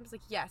basketball games?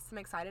 Like, yes, I'm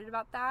excited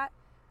about that.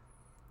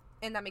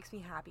 And that makes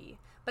me happy.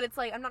 But it's,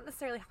 like, I'm not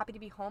necessarily happy to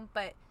be home,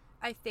 but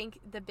I think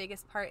the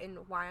biggest part in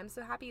why I'm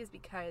so happy is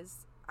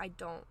because I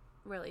don't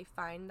really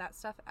find that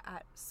stuff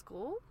at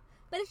school.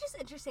 But it's just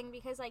interesting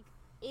because, like,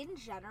 in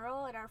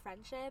general, in our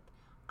friendship,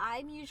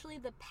 I'm usually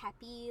the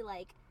peppy,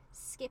 like,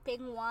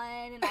 skipping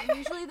one, and I'm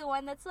usually the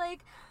one that's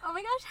like, oh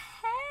my gosh,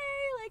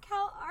 hey, like,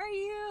 how are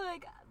you?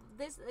 Like,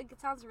 this, like, it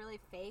sounds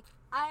really fake.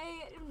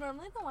 I am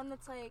normally the one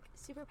that's, like,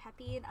 super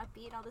peppy and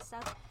upbeat and all this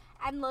stuff,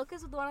 and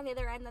Loka's the one on the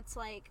other end that's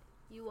like,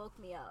 you woke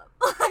me up.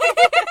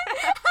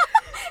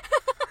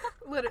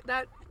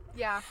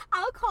 Yeah.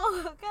 I'll call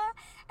Loka,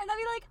 and I'll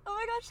be like, oh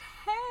my gosh,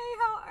 hey,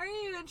 how are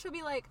you? And she'll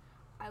be like,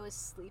 I was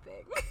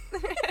sleeping.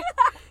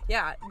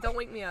 Yeah, don't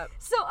wake me up.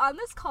 So on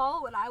this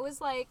call, when I was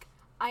like,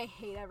 I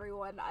hate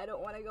everyone, I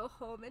don't want to go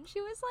home, and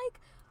she was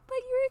like, but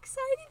you're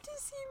excited to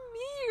see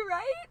me,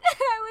 right? And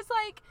I was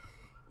like,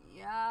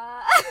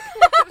 yeah.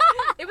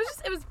 It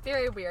was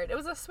very weird. It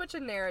was a switch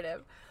in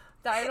narrative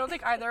that I don't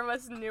think either of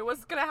us knew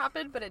was gonna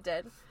happen, but it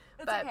did.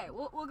 It's okay.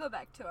 We'll go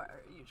back to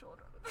our usual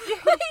normal.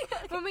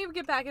 When we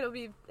get back, it'll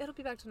be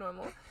back to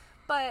normal.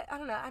 But I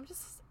don't know.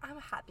 I'm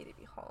happy to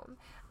be home.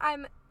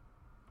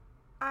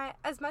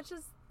 As much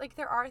as, like,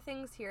 there are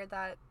things here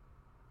that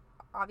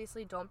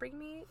obviously don't bring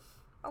me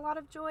a lot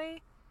of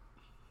joy,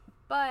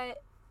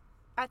 but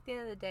at the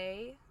end of the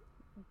day,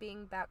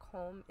 being back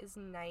home is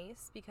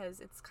nice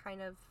because it's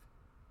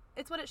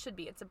what it should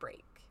be. It's a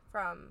break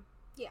from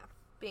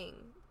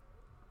being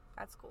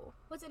at school.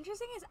 What's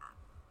interesting is,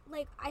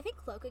 like, I think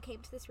Loka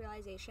came to this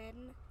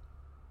realization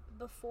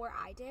before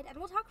I did, and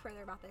we'll talk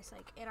further about this,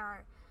 like,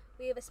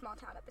 we have a small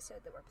town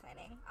episode that we're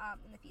planning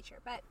in the future,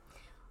 but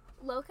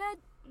Loka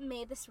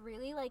made this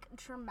really, like,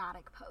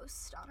 dramatic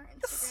post on her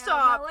Instagram.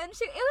 Stop. And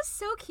it was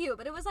so cute,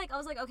 but it was like, I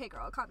was like, okay,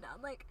 girl, calm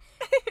down. Like,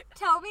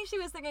 tell me she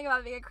was thinking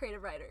about being a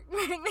creative writer.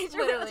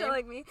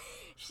 Telling me.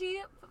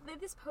 She made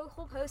this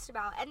whole post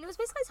about, and it was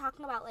basically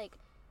talking about, like,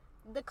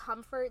 the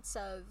comforts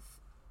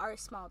of our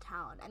small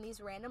town and these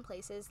random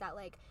places that,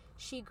 like,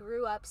 she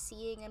grew up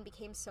seeing and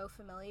became so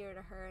familiar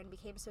to her and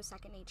became so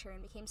second nature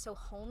and became so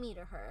homey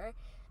to her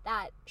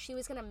that she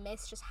was gonna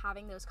miss just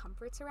having those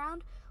comforts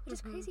around, which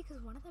is crazy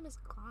because one of them is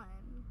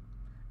gone.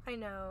 I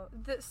know.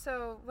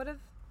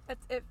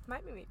 It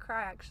might make me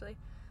cry, actually.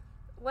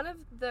 One of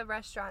the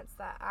restaurants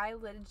that I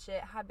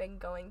legit have been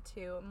going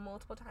to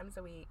multiple times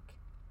a week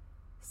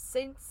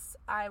since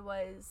I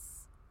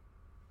was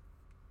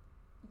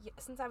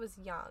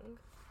young.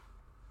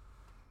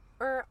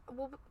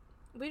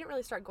 We didn't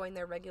really start going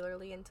there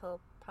regularly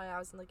until probably I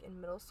was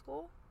in middle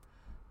school.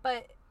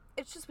 But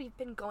it's just we've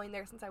been going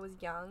there since I was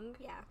young.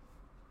 Yeah.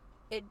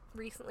 It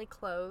recently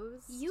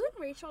closed. You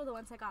and Rachel are the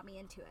ones that got me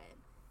into it.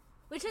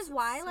 Which is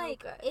why, so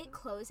like, good. it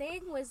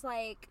closing was,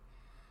 like...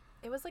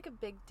 It was, like, a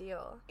big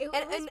deal.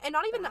 And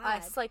not even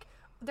bad. us. Like,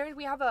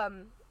 we have,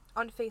 on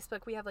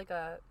Facebook, we have, like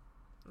a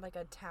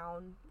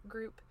town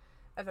group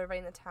of everybody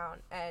in the town.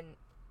 And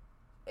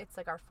it's,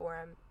 like, our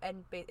forum.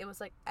 And it was,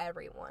 like,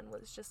 everyone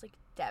was just, like,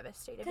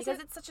 devastated. Because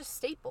it's such a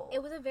staple.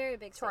 It was a very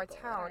big to our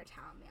staple town. in our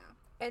town,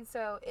 yeah. And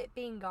so, it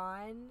being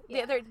gone...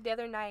 Yeah. The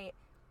other night,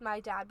 my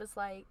dad was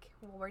like,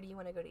 well, where do you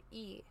want to go to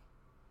eat?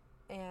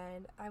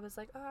 And I was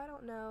like, oh, I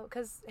don't know.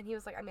 And he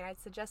was like, I mean, I'd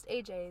suggest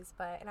AJ's,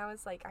 and I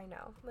was like, I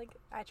know. Like,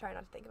 I try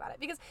not to think about it.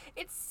 Because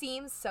it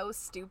seems so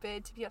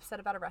stupid to be upset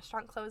about a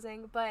restaurant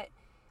closing, but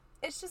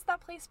it's just that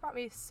place brought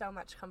me so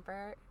much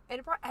comfort. And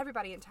it brought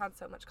everybody in town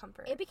so much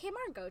comfort. It became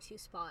our go-to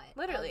spot.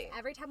 Literally.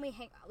 Every time we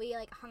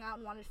hung out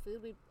and wanted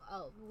food,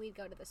 we'd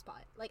go to the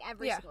spot. Like,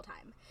 every single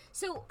time.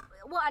 So,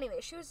 well, anyway,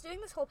 she was doing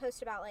this whole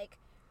post about, like,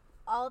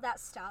 all that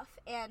stuff.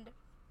 And,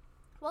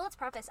 well, let's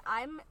preface.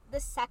 The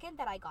second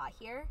that I got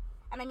here...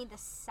 And I mean, the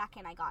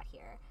second I got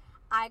here,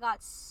 I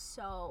got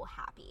so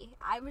happy.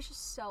 I was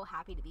just so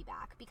happy to be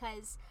back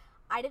because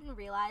I didn't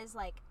realize,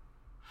 like,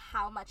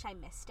 how much I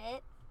missed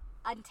it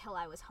until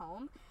I was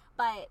home.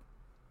 But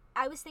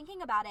I was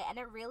thinking about it, and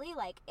it really,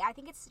 like, I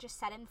think it's just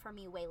set in for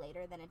me way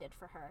later than it did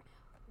for her.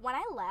 When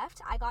I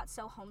left, I got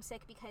so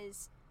homesick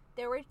because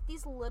there were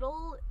these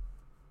little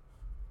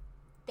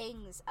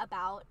things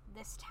about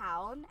this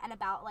town and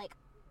about, like,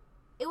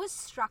 it was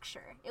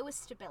structure. It was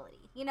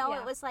stability. You know,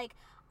 It was like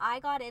I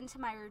got into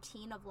my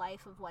routine of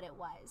life of what it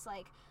was.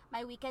 Like,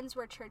 my weekends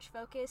were church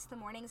focused. The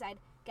mornings I'd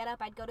get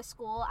up, I'd go to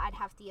school, I'd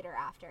have theater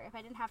after. If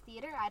I didn't have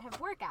theater, I'd have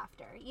work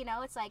after. You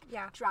know, it's like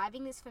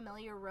driving these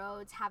familiar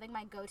roads, having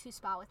my go-to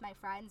spot with my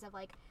friends of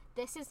like,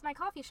 this is my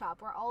coffee shop.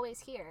 We're always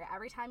here.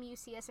 Every time you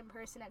see us in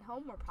person at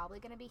home, we're probably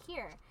going to be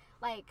here.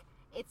 Like,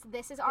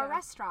 this is our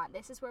restaurant.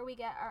 This is where we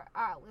get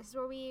this is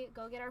where we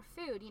go get our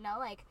food, you know,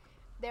 like,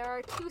 there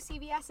are 2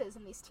 CVS's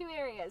in these 2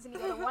 areas, and you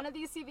go to one of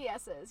these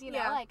CVS's, you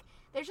know, like,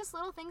 there's just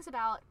little things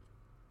about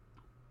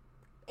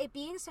it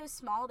being so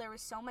small. There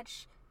was so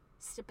much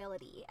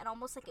stability, and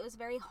almost like it was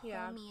very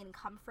homey and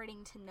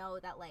comforting to know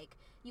that, like,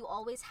 you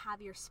always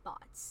have your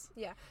spots.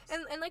 Yeah,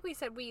 and like we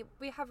said, we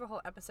have a whole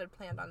episode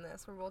planned on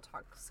this where we'll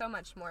talk so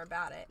much more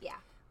about it. Yeah.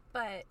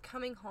 But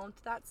coming home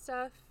to that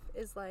stuff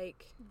is,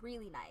 like...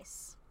 really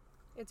nice.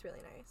 It's really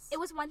nice. It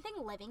was one thing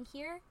living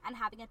here and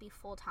having it be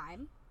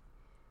full-time,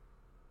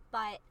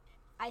 but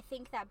I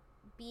think that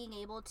being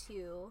able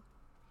to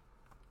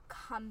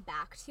come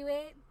back to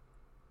it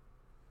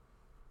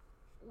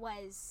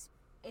was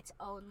its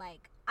own,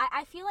 like,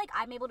 I feel like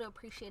I'm able to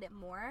appreciate it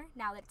more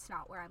now that it's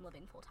not where I'm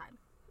living full time.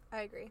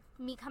 I agree.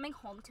 Me coming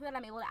home to it,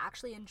 I'm able to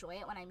actually enjoy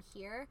it when I'm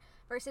here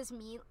versus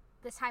me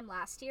this time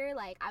last year,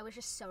 like, I was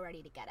just so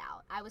ready to get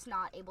out. I was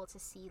not able to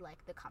see,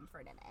 like, the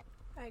comfort in it.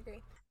 I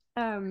agree.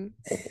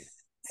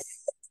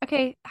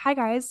 Okay, hi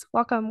guys.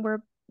 Welcome.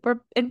 We're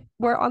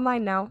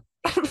online now.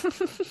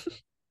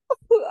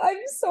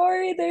 I'm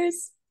sorry,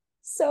 there's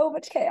so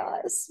much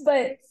chaos,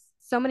 but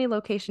so many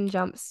location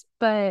jumps,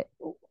 but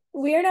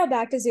we are now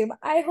back to Zoom.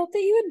 I hope that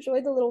you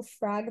enjoyed the little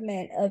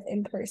fragment of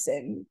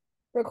in-person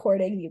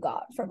recording you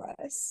got from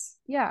us.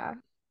 Yeah,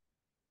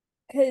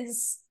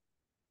 because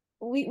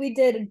we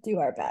did do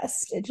our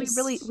best.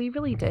 We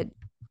really did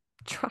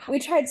try. We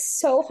tried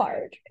so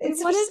hard.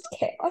 It's just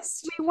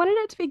chaos. We wanted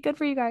it to be good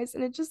for you guys,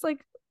 and it just,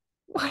 like,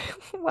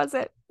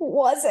 wasn't.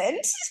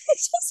 It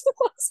just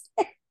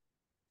wasn't.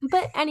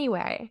 But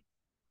anyway,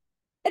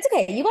 it's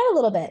okay. You got a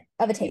little bit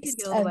of a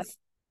taste of.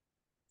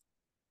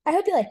 I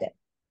hope you liked it.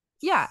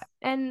 Yeah,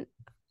 and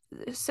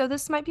so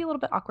this might be a little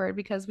bit awkward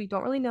because we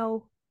don't really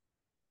know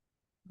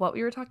what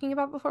we were talking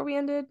about before we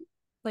ended,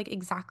 like,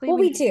 exactly. Well,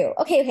 we do.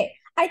 Okay.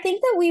 I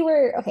think that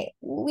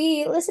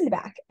we listened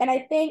back, and I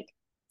think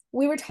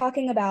we were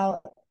talking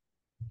about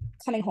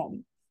coming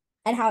home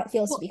and how it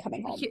feels to be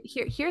coming home.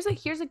 Here's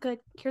a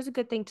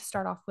good thing to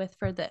start off with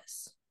for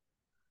this.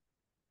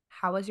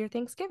 How was your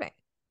Thanksgiving?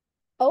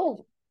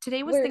 Oh,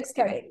 today was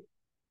Thanksgiving.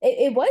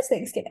 It was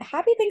Thanksgiving.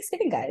 Happy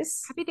Thanksgiving,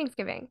 guys. Happy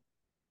Thanksgiving.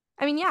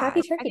 I mean, yeah.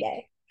 Happy Turkey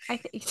Day.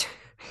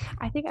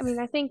 I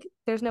think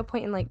there's no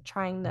point in, like,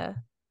 trying to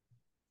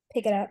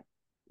pick it up.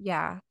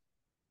 Yeah.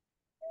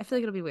 I feel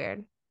like it'll be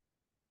weird.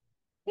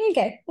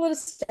 Okay, we'll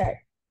just start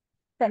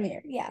from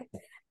here. Yeah.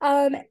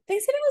 Thanksgiving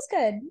was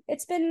good.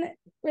 It's been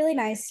really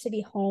nice to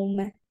be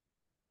home.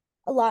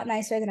 A lot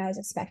nicer than I was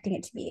expecting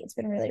it to be. It's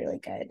been really, really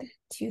good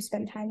to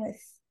spend time with.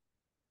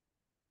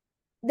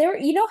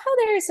 You know how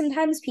there are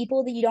sometimes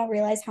people that you don't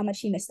realize how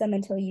much you miss them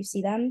until you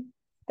see them?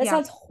 That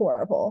sounds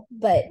horrible,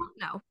 but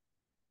no.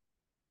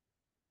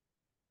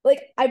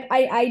 Like,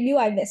 I knew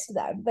I missed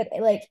them, but,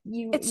 like,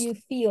 you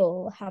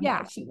feel how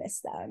much you miss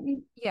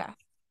them. Yeah.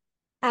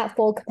 At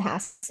full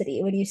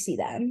capacity when you see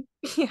them.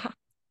 Yeah.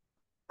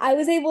 I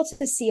was able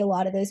to see a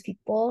lot of those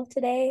people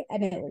today,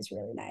 and it was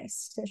really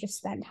nice to just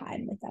spend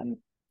time with them,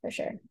 for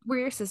sure. Were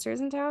your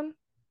sisters in town?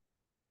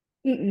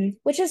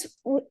 Which is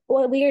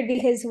weird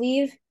because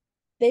we've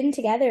been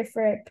together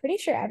for pretty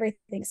sure every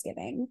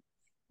Thanksgiving.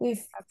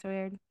 We've That's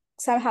weird.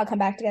 somehow come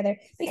back together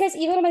because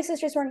even when my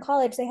sisters were in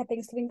college, they had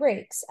Thanksgiving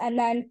breaks. And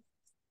then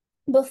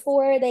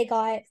before they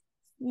got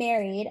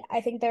married,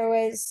 I think there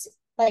was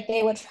like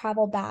they would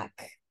travel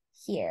back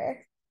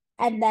here.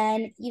 And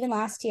then even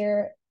last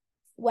year,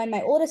 when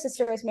my oldest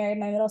sister was married,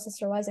 my middle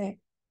sister wasn't,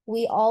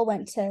 we all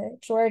went to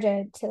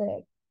Georgia to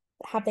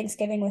have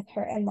Thanksgiving with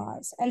her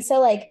in-laws. And so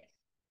like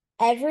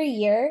every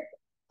year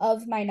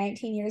of my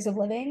 19 years of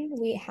living,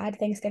 we had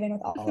Thanksgiving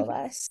with all of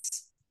us,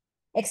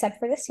 except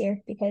for this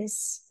year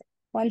because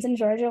one's in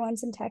Georgia,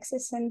 one's in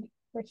Texas, and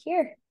we're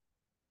here.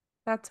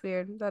 That's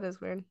weird. That is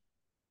weird.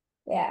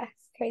 Yeah,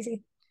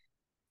 crazy.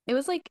 It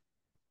was like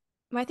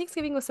my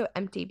Thanksgiving was so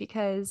empty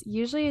because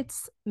usually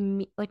it's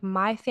me, like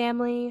my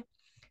family,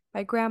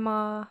 my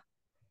grandma,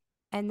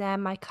 and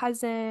then my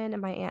cousin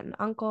and my aunt and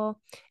uncle.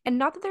 And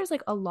not that there's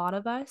like a lot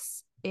of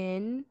us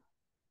in,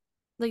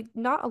 like,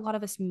 not a lot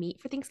of us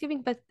meet for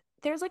Thanksgiving, but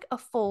there's like a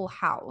full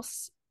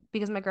house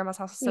because my grandma's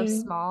house is so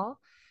Mm, small.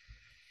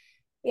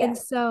 And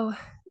yeah. so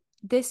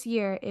this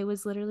year it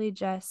was literally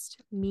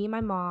just me,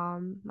 my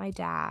mom, my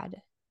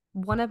dad,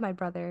 one of my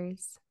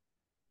brothers,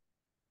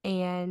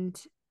 and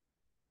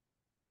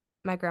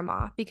my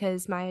grandma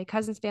because my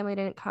cousin's family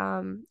didn't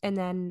come, and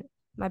then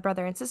my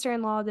brother and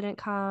sister-in-law didn't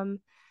come.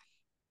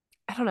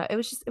 I don't know. It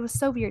was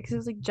so weird because it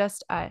was like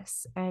just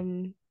us,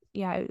 and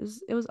yeah, it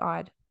was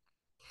odd.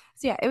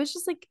 So yeah, it was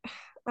just like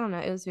I don't know,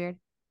 it was weird.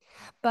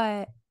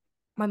 But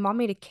my mom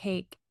made a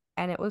cake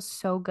and it was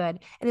so good.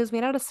 And it was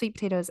made out of sweet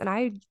potatoes, and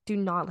I do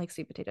not like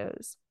sweet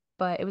potatoes,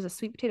 but it was a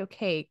sweet potato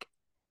cake,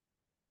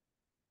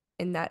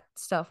 and that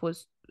stuff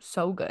was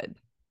so good.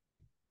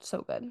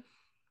 So good.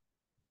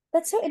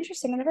 That's so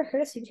interesting. I never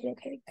heard of sweet potato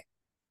cake.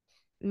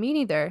 Me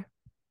neither.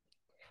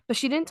 But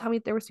she didn't tell me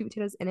there were sweet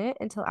potatoes in it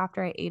until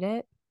after I ate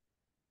it.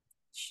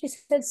 She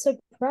said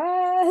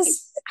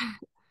surprise.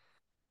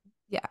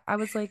 Yeah, I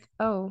was like,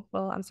 oh,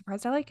 well, I'm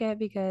surprised I like it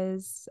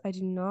because I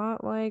do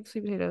not like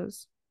sweet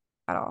potatoes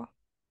at all.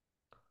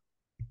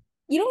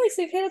 You don't like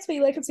sweet potatoes, but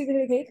you like a sweet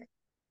potato cake?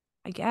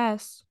 I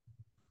guess.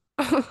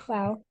 I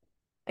Wow.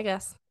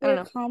 guess. I don't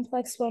You're a know.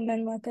 complex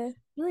woman, Luca. I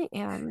really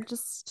am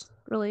just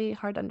really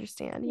hard to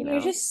understand, you You're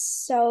know?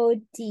 just so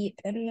deep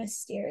and I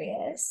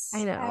mysterious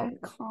know.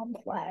 and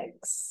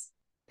complex.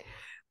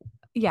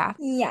 Yeah.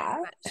 Yeah.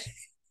 Much.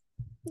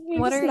 You're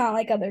What just are not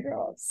like other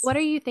girls. what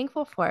are you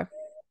thankful for,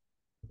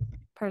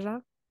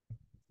 Persia?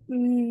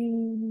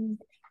 Mm.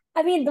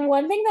 I mean, the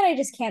one thing that I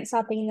just can't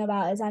stop thinking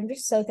about is I'm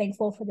just so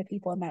thankful for the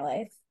people in my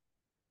life.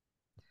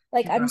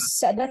 Like I'm Bruh.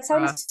 so that Bruh.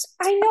 sounds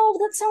I know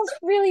that sounds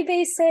really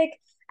basic.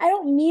 I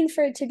don't mean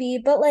for it to be,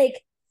 but like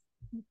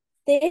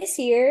this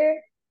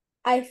year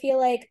I feel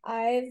like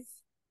I've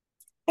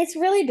it's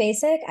really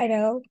basic, I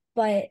know,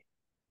 but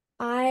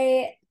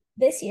I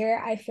this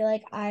year I feel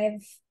like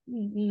I've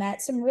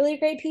met some really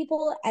great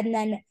people, and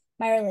then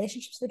my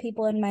relationships with the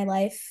people in my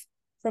life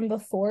from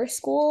before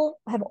school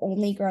have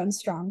only grown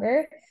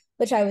stronger,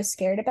 which I was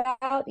scared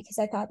about because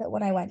I thought that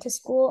when I went to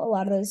school, a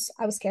lot of those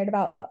I was scared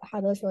about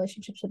how those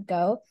relationships would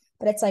go,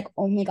 but it's like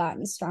only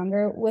gotten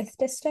stronger with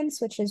distance,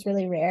 which is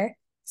really rare.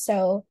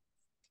 So,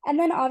 and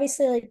then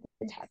obviously like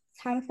the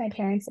time with my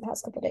parents the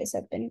past couple of days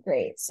have been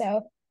great.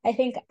 So, I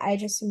think I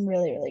just am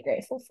really, really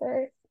grateful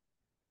for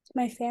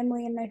my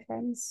family and my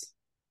friends.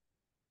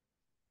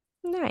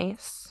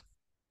 Nice.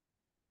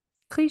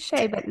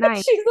 Cliche, but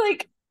nice.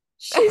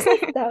 She's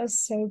like, that was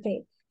so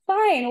big.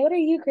 Fine. What are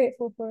you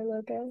grateful for,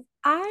 Loka?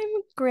 I'm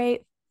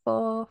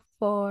grateful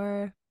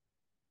for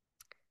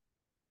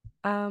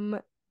um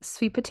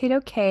sweet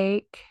potato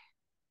cake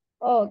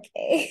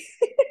Okay.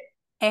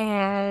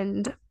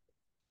 and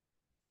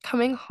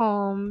coming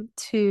home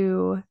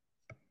to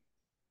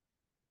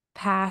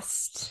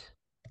past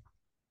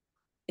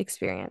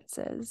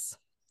experiences.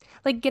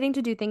 Like getting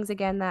to do things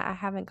again that I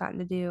haven't gotten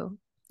to do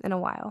in a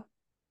while.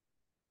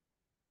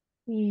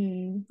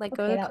 Like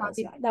go to Okay, the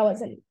coffee that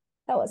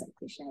wasn't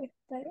cliche,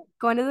 but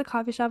going to the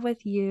coffee shop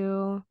with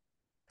you,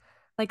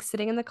 like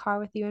sitting in the car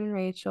with you and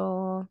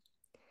Rachel,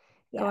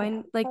 yeah,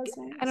 going that like was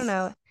I don't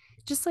know, nice.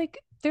 just like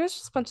there's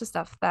just a bunch of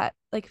stuff that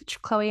like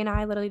Chloe and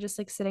I literally just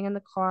like sitting in the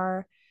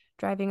car,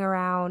 driving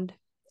around,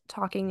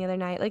 talking the other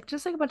night, like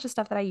just like a bunch of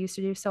stuff that I used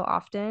to do so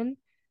often.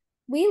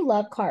 We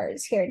love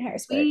cars here in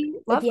Harrisburg, We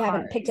if love you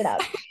haven't picked it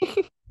cars.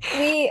 up.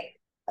 We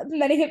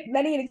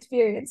many an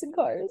experience in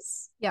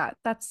cars. Yeah,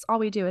 that's all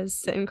we do is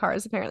sit in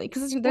cars apparently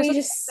because We just there's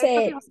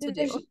nothing sit. else to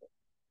do.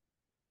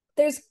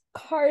 There's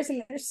cars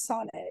and there's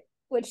Sonic,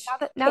 which Now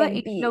that can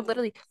no, be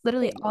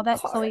literally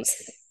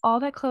cars. all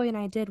that Chloe and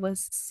I did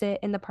was sit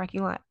in the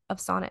parking lot of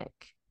Sonic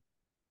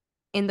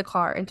in the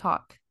car and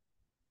talk.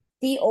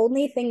 The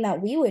only thing that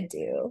we would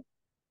do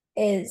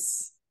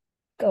is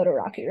go to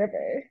Rocky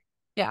River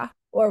Yeah.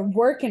 or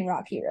work in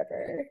Rocky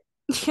River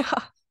Yeah.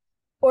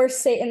 or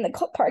sit in the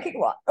parking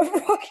lot of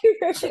Rocky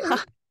River. Yeah.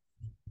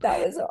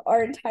 That was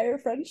our entire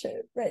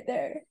friendship right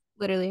there.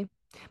 Literally.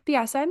 But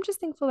yeah, so I'm just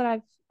thankful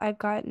that I've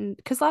gotten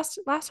because last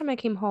time I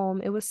came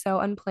home, it was so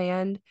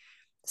unplanned.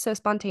 so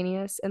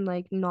spontaneous and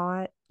like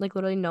not like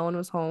literally no one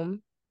was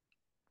home.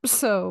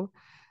 So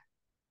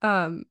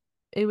um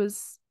it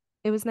was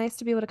it was nice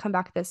to be able to come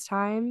back this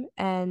time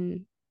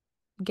and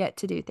get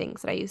to do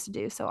things that I used to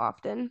do so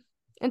often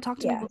and talk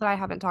to Yeah. people that I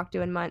haven't talked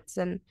to in months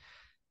and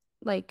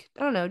like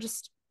I don't know,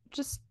 just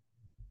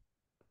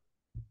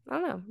I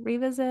don't know,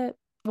 revisit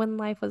when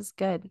life was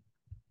good.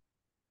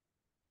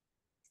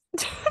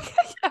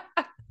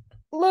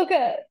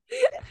 Luca,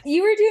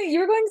 you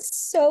were going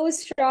so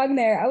strong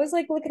there. I was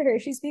like, look at her.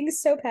 She's being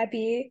so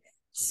peppy,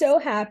 so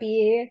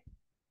happy.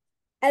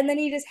 And then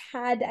you just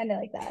had to end it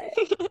like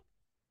that.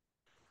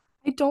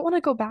 I don't want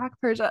to go back,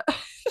 Persia.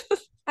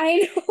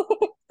 I know.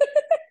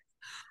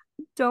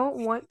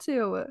 Don't want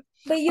to.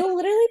 But you'll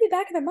literally be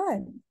back in a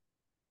month.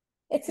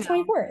 It's the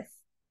No. 24th.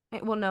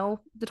 Well,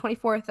 no, the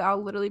 24th,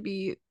 I'll literally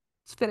be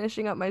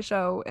finishing up my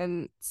show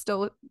and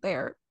still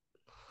there.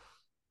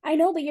 I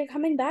know, but you're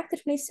coming back the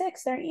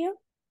 26th, aren't you?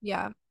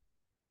 Yeah.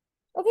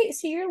 Okay,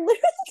 so you're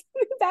literally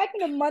coming back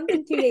in a month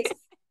and 2 days.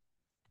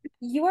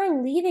 You are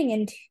leaving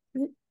in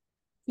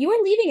you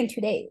are leaving in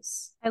 2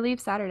 days. I leave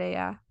Saturday,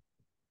 yeah.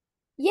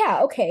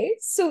 Yeah, okay.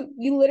 So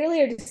you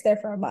literally are just there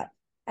for a month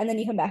and then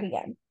you come back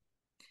again.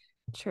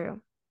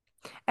 True.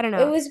 I don't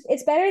know.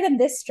 It's better than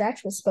this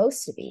stretch was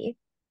supposed to be.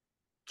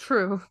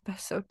 True.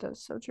 That's so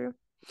true.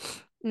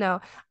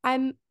 No,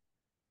 I'm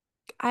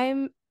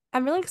I'm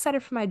I'm really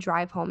excited for my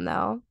drive home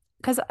though,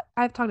 because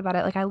I've talked about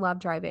it. Like I love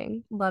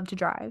driving, love to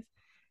drive,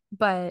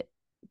 but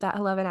that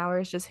 11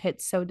 hours just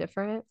hits so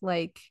different.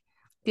 Like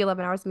the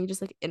 11 hours of me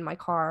just like in my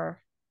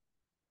car,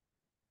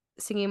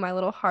 singing my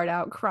little heart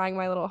out, crying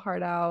my little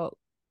heart out,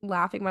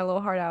 laughing my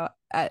little heart out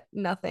at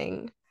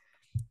nothing.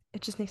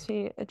 It just makes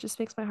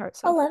my heart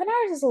so. 11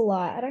 hours is a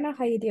lot. I don't know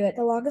how you do it.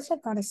 The longest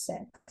I've gone is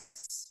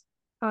 6.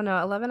 Oh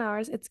no, 11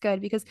 hours, it's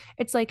good because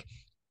it's like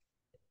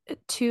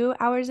 2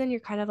 hours in,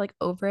 you're kind of like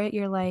over it.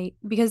 You're like,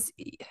 because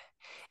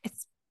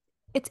it's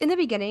it's in the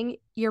beginning,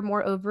 you're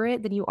more over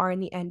it than you are in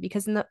the end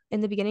because in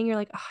the beginning you're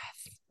like,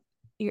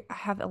 oh, I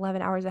have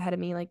 11 hours ahead of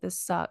me, like this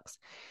sucks.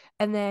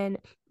 And then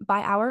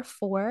by hour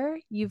 4,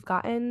 you've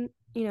gotten,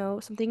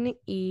 something to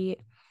eat.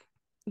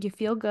 You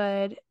feel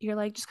good. You're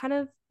like just kind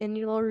of in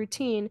your little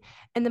routine.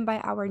 And then by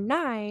hour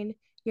 9,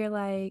 you're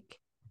like,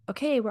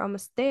 okay, we're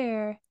almost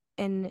there.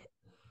 And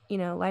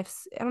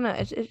life's, I don't know,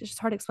 it's just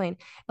hard to explain.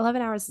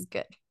 11 hours is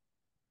good.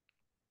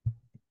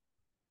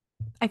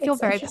 It's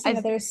interesting I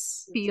that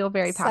there's feel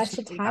very such a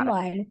passionately about it.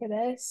 timeline for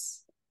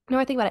this. No,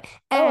 I think about it.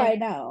 Oh, And I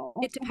know.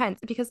 it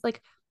depends because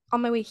like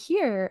on my way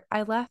here,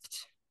 I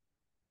left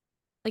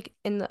like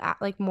in the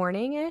like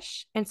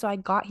morning-ish. And so I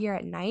got here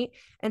at night.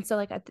 And so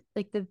like at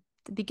the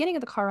beginning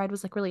of the car ride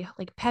was like really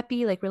like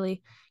peppy, like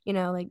really,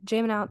 like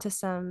jamming out to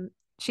some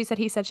she said,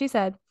 he said, she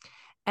said.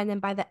 And then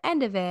by the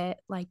end of it,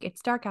 like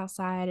it's dark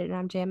outside and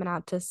I'm jamming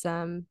out to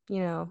some,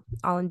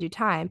 all in due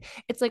time.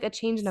 It's like a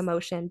change in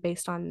emotion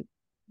based on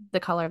the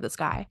color of the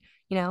sky,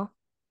 you know?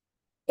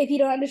 If you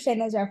don't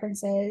understand those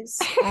references,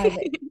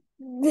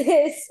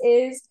 this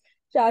is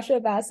Joshua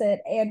Bassett,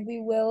 and we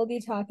will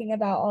be talking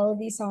about all of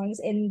these songs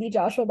in the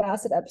Joshua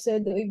Bassett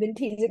episode that we've been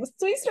teasing since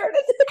we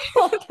started the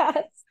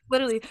podcast.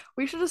 Literally,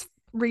 we should just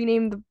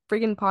rename the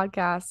friggin'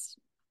 podcast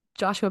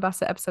Joshua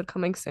Bassett episode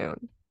coming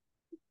soon.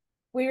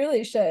 We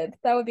really should.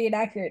 That would be an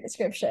accurate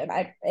description.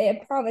 I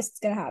promise it's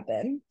gonna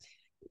happen.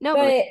 No,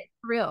 but like,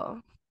 for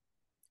real.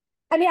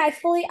 I mean,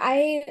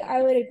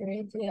 I would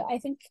agree with you. I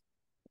think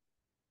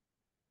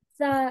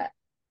the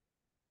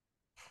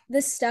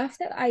stuff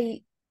that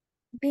I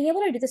being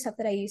able to do the stuff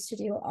that I used to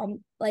do,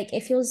 like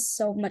it feels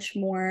so much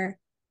more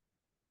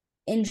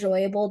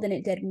enjoyable than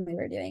it did when we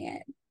were doing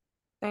it.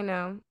 I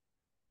know.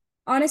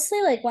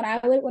 Honestly, like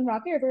when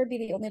Rocky River would be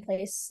the only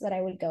place that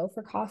I would go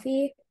for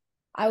coffee,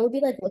 I would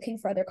be like looking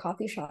for other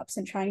coffee shops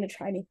and trying to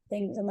try new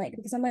things. And like,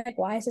 because I'm like,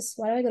 why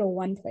do I go to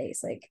one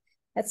place? Like,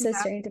 that's so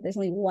strange that there's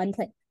only one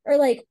place. Or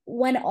like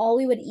when all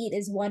we would eat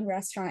is one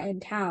restaurant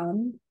in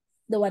town,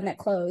 the one that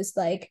closed.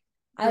 Like,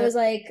 I was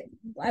like,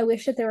 I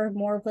wish that there were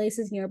more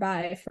places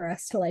nearby for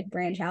us to like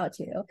branch out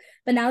to.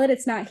 But now that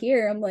it's not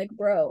here, I'm like,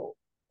 bro,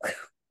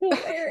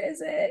 where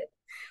is it?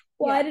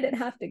 Why did it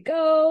have to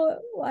go?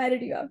 Why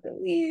did you have to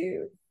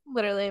leave?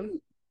 Literally.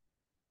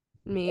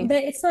 Me.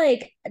 But it's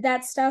like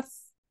that stuff,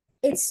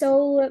 it's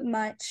so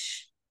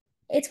much.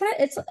 It's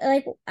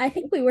like I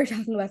think we were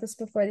talking about this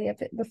before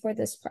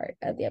this part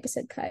of the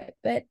episode cut,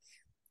 but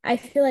I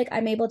feel like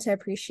I'm able to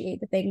appreciate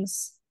the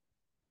things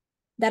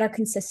that are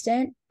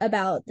consistent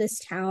about this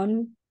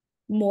town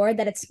more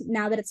that it's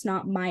now that it's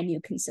not my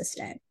new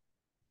consistent.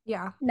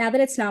 Yeah. Now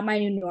that it's not my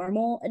new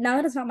normal, now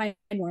that it's not my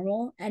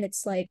normal and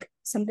it's like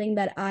something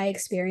that I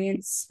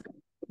experience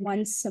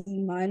once a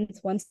month,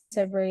 once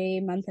every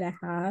month and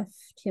a half,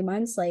 2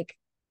 months, like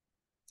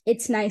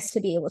it's nice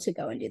to be able to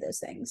go and do those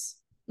things.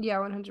 Yeah,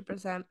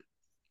 100%.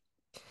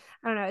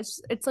 I don't know.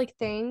 It's like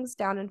things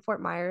down in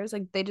Fort Myers,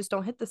 like they just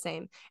don't hit the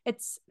same.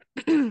 It's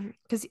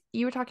because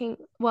you were talking,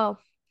 well,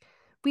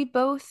 we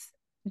both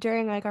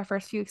during like our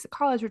first few weeks of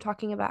college were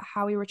talking about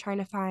how we were trying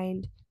to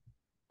find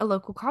a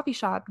local coffee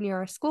shop near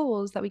our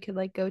schools that we could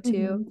like go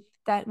to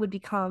that would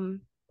become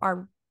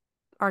our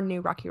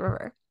new Rocky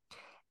River.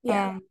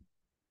 Yeah. And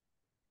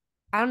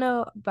I don't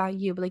know about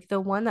you, but like the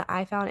one that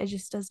I found, it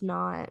just does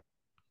not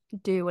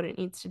do what it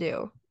needs to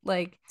do.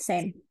 Like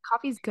Same.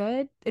 coffee's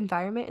good,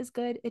 environment is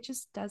good, it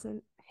just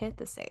doesn't hit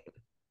the same.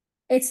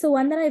 It's the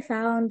one that I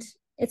found.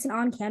 It's an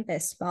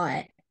on-campus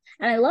spot,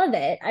 and I love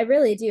it. I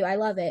really do. I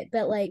love it.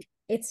 But like,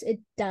 it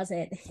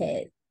doesn't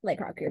hit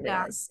like Rock River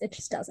Yeah. does. It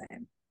just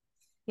doesn't.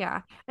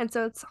 Yeah. And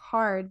so it's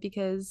hard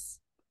because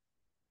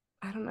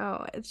I don't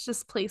know, it's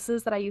just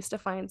places that I used to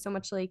find so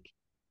much like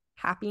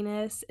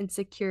happiness and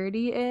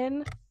security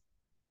in.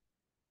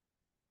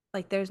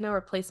 Like there's no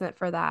replacement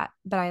for that,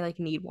 but I like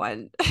need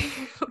one,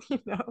 you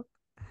know.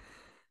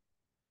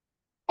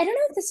 I don't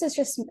know if this is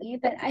just me,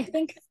 but I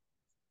think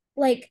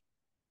like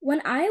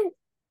when I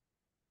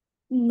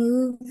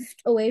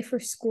moved away for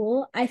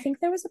school, I think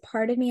there was a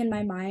part of me in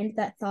my mind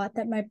that thought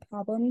that my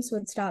problems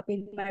would stop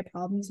being my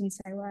problems once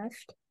I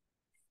left,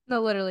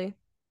 No, literally.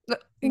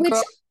 which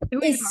Girl, who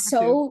are you is talking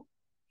to?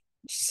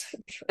 so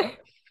true.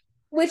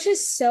 Which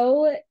is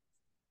so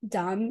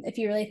dumb if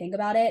you really think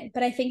about it.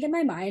 But I think in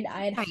my mind,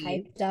 I had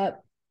Naive. hyped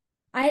up.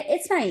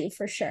 It's naive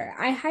for sure.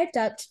 I hyped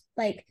up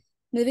like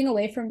moving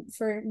away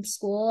from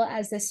school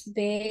as this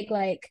big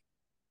like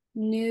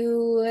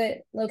new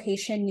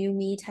location, new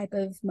me type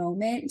of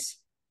moment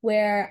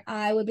where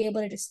I would be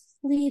able to just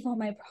leave all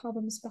my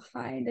problems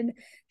behind and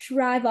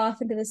drive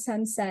off into the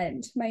sunset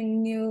into my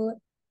new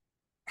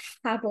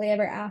happily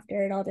ever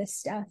after and all this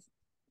stuff.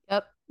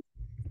 Yep.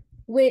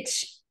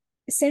 Which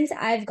since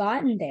I've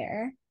gotten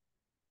there,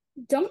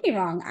 don't get me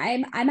wrong,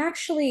 I'm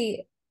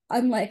actually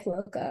unlike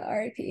Loka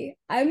RIP.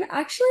 I'm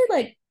actually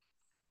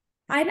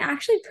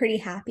pretty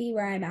happy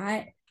where I'm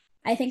at.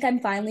 I think I'm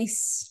finally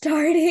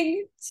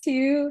starting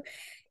to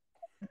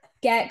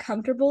get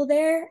comfortable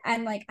there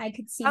and like I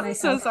could see I'm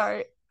so myself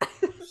sorry.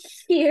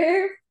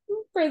 here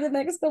for the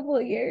next couple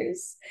of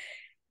years.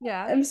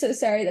 Yeah. I'm so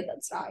sorry that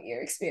that's not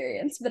your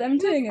experience, but I'm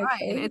doing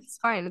okay. It's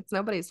fine. It's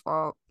nobody's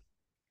fault.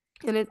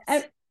 And I'm,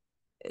 it's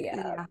yeah,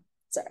 yeah.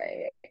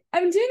 sorry.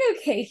 I'm doing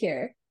okay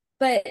here.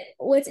 But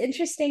what's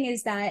interesting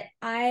is that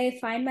I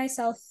find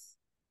myself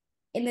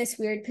in this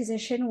weird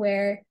position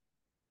where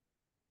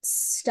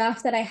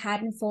stuff that I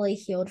hadn't fully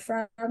healed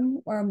from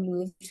or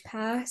moved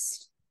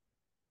past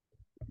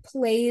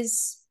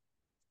plays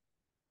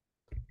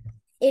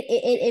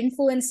it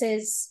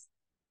influences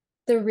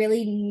the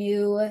really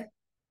new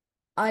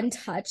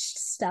untouched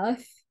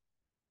stuff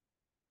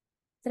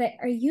that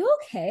are you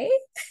okay?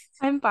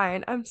 I'm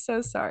fine. I'm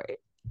so sorry.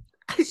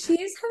 She's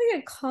having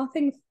a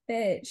coughing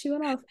fit. She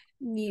went off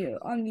mute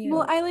on mute.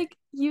 Well, I like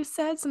you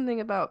said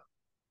something about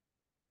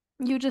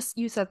you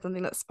said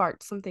something that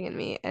sparked something in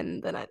me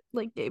and then it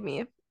like gave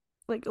me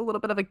like a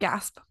little bit of a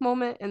gasp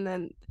moment and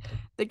then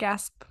the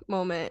gasp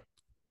moment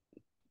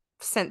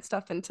sent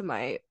stuff into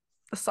my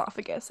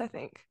esophagus, I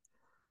think.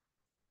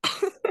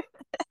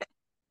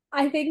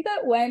 I think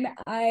that when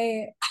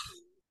I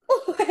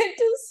went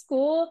to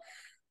school,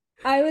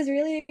 I was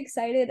really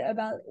excited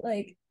about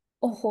like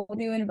a whole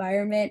new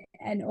environment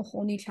and a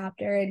whole new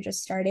chapter and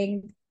just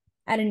starting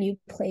at a new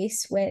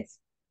place with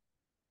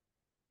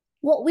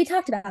well, we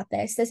talked about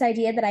this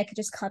idea that I could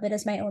just come in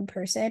as my own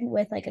person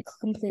with like a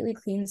completely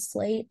clean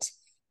slate.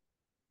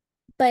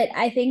 But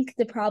I think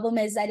the problem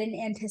is I didn't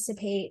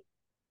anticipate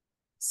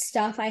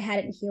stuff I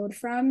hadn't healed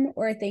from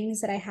or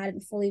things that I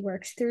hadn't fully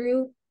worked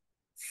through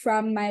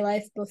from my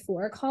life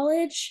before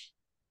college.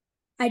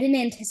 I didn't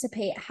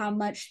anticipate how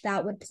much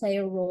that would play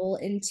a role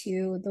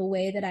into the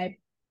way that I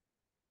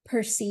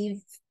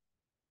perceive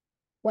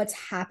what's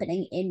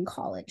happening in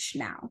college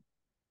now.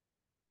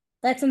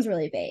 That sounds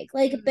really vague.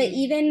 Like, but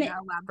even yeah,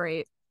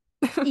 elaborate.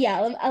 yeah,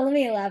 let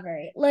me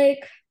elaborate.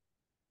 Like,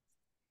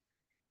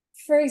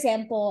 for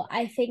example,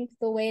 I think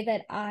the way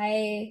that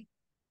I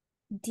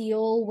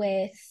deal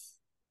with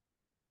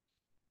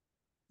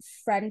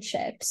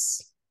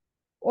friendships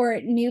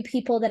or new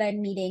people that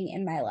I'm meeting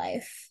in my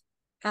life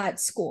at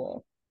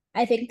school.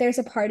 I think there's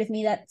a part of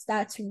me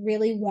that's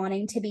really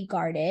wanting to be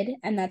guarded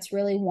and that's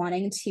really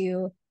wanting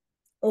to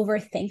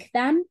overthink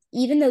them,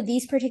 even though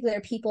these particular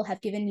people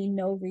have given me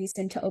no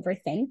reason to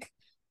overthink.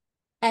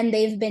 And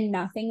they've been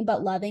nothing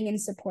but loving and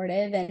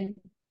supportive and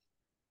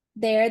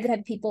there that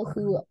have people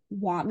who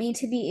want me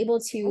to be able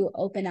to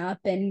open up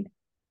and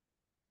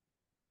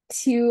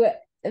to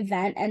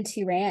vent and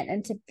to rant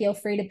and to feel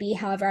free to be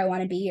however I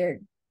want to be or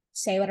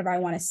say whatever I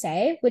want to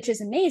say, which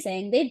is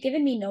amazing. They've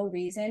given me no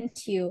reason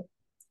to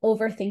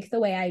overthink the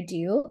way I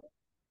do.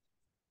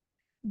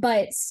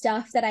 But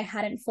stuff that I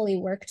hadn't fully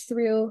worked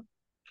through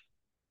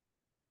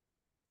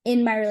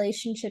in my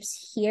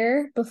relationships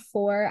here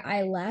before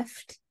I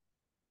left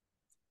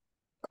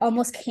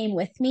almost came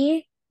with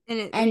me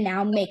and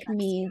now make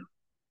me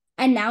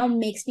and now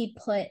makes me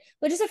put,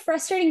 which is a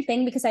frustrating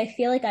thing because I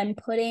feel like I'm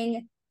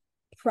putting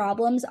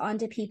problems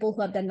onto people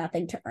who have done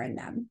nothing to earn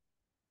them.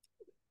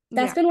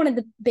 That's been one of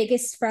the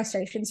biggest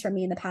frustrations for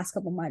me in the past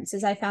couple months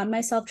is I found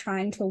myself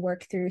trying to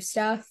work through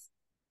stuff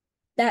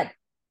that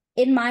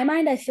in my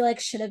mind I feel like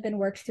should have been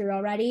worked through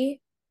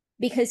already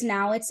because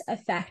now it's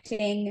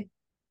affecting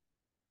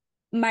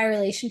my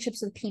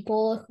relationships with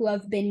people who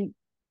have been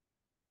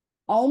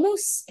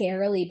almost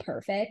scarily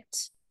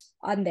perfect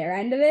on their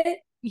end of it,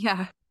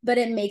 Yeah. but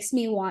it makes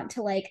me want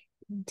to like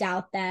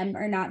doubt them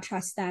or not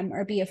trust them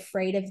or be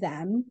afraid of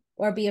them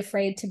or be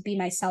afraid to be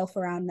myself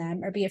around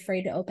them or be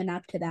afraid to open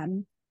up to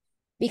them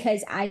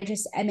because I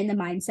just am in the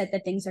mindset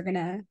that things are going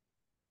to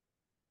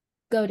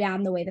go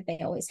down the way that they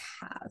always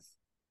have.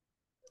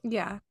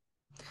 Yeah.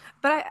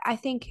 But I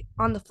think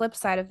on the flip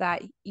side of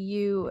that,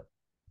 you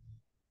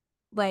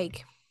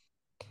like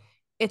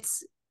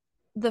it's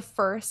the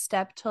first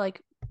step to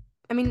like,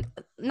 I mean,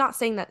 not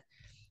saying that,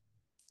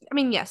 I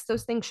mean, yes,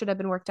 those things should have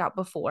been worked out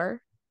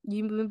before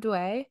you moved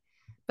away,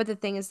 but the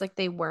thing is like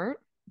they weren't.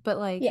 But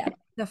like Yeah.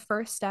 the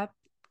first step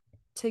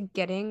to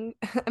getting,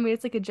 I mean,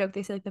 it's like a joke.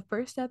 They say like the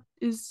first step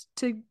is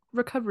to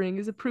recovering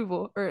is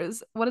approval or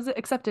is what is it?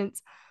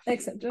 Acceptance. But like,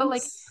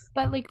 Acceptance.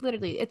 but like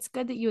literally, it's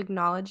good that you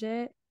acknowledge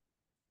it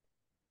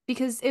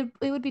because it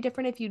would be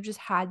different if you just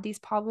had these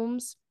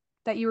problems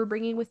that you were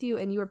bringing with you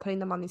and you were putting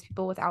them on these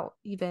people without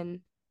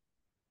even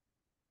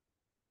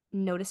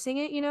noticing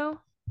it, you know?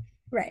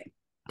 Right.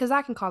 Because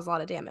that can cause a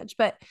lot of damage.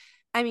 But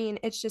I mean,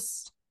 it's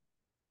just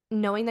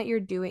knowing that you're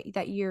doing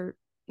that you're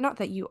not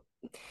that you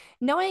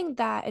knowing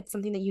that it's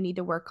something that you need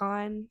to work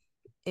on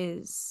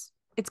is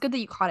it's good that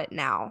you caught it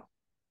now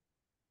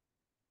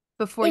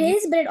before It you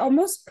is, but it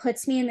almost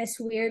puts me in this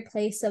weird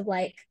place of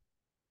like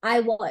I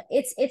want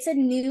it's a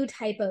new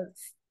type of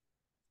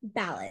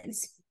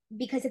balance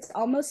because it's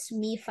almost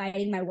me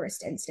fighting my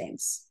worst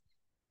instincts.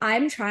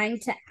 I'm trying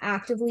to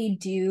actively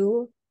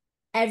do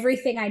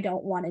everything I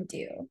don't want to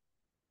do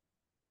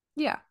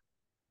yeah.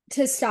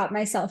 to stop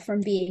myself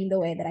from being the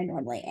way that I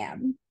normally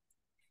am.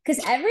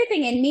 Because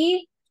everything in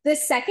me, the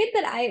second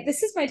that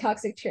this is my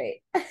toxic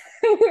trait.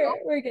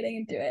 we're getting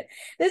into it.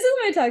 This is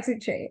my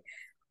toxic trait.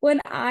 When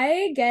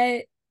I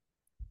get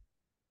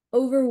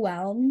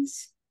overwhelmed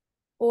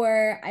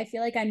or I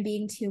feel like I'm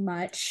being too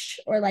much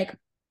or like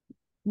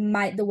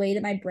the way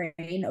that my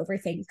brain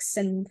overthinks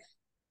and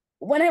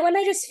when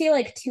I just feel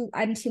like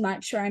I'm too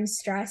much or I'm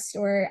stressed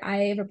or I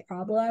have a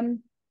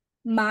problem,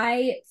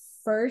 my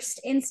first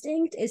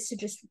instinct is to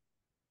just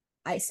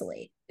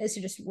isolate, is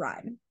to just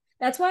run.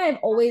 That's why I've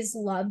always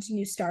loved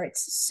new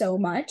starts so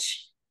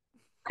much.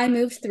 I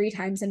moved 3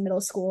 times in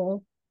middle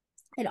school.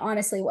 It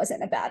honestly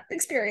wasn't a bad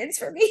experience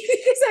for me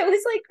because I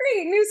was like,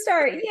 great, new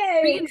start,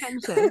 yay.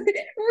 Reinvention.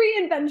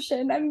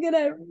 Reinvention. I'm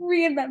gonna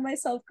reinvent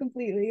myself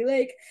completely.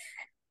 Like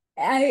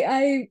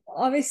I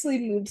obviously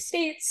moved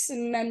states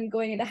and then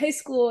going into high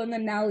school and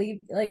then now leave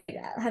like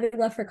having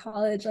left for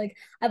college. Like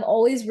I've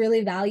always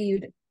really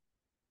valued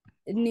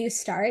new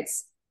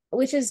starts,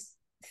 which is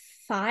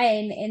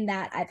fine in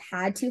that I've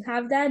had to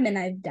have them and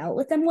I've dealt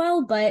with them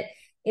well, but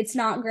it's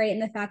not great in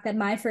the fact that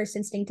my first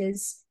instinct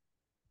is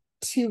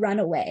to run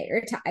away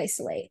or to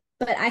isolate.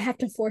 But I have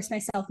to force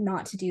myself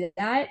not to do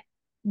that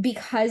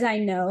because I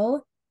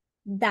know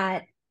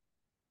that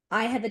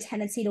I have a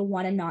tendency to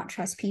want to not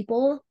trust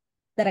people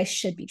that I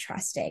should be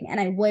trusting and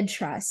I would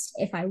trust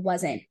if I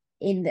wasn't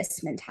in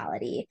this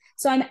mentality.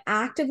 So I'm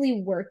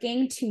actively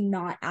working to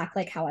not act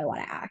like how I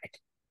want to act,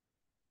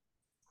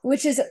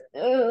 which is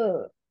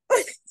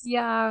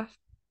Yeah.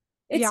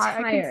 it's Yeah, I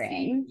can see.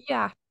 tiring.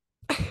 Yeah.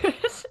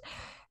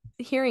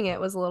 Hearing it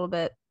was a little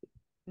bit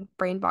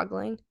brain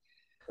boggling.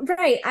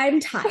 Right, I'm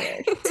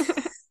tired.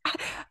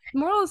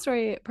 Moral of the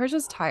story,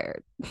 Persia's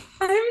tired.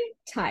 I'm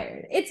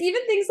tired. It's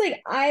even things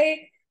like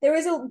there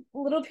was a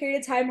little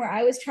period of time where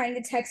I was trying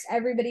to text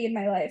everybody in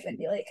my life and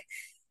be like,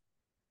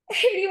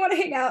 hey, do you want to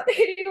hang out?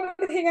 Hey, do you want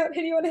to hang out?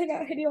 Hey, do you want to hang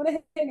out? Hey, do you want to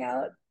hang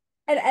out?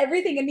 And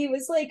everything in me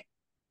was like,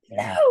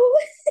 no,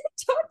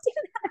 don't do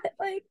that.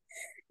 Like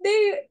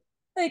they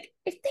like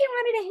if they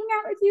wanted to hang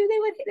out with you,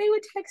 they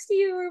would text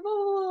you or blah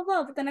blah blah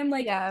blah. But then I'm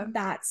like, Yeah.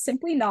 that's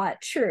simply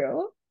not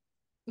true.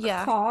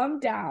 Yeah. Calm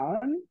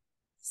down.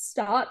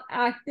 Stop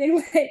acting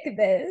like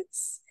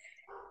this,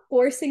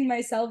 forcing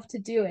myself to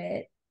do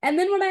it. And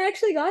then when I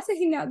actually got to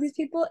hang out with these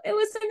people, it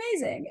was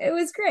amazing. It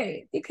was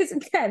great because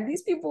again,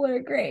 these people are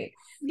great.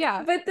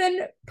 Yeah. But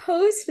then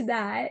post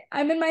that,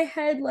 I'm in my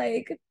head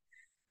like,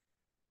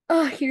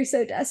 oh, you're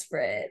so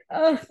desperate.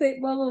 Oh, they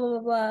blah blah blah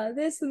blah,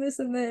 this and this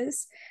and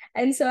this.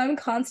 And so I'm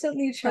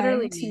constantly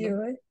Literally trying me.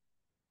 to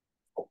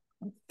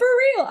for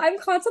real, I'm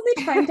constantly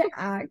trying to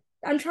act.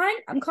 I'm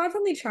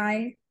constantly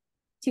trying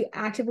to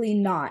actively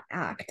not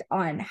act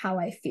on how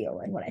I feel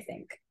and what I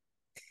think.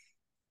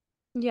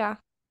 Yeah.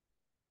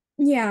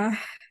 Yeah.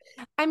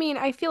 I mean,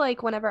 I feel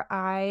like whenever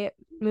I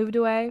moved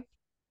away,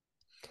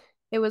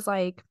 it was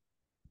like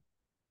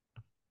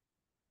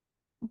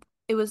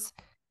it was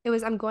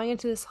I'm going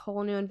into this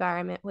whole new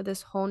environment with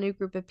this whole new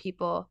group of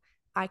people.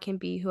 I can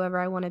be whoever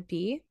I want to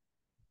be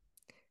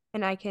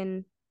and I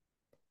can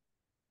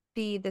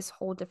be this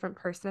whole different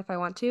person if I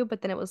want to,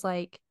 but then it was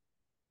like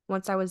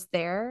once I was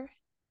there,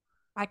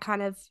 I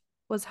kind of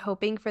was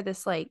hoping for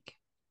this like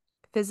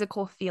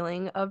physical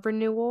feeling of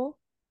renewal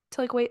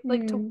to like wait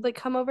like to Mm, like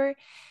come over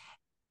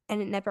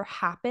and it never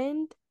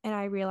happened and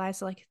I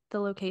realized like the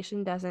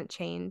location doesn't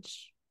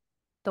change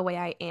the way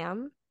I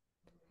am.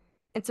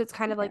 And so it's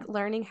kind of yeah. like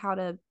learning how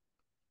to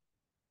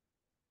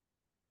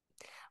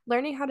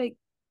learning how to,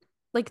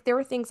 like, there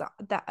were things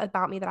that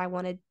about me that I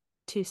wanted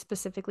to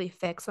specifically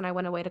fix when I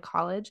went away to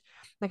college.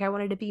 Like I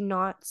wanted to be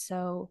not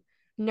so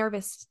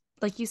nervous,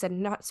 like you said,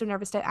 not so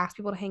nervous to ask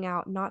people to hang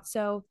out, not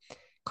so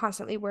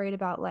constantly worried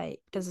about like,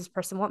 does this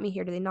person want me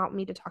here? Do they not want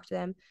me to talk to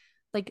them?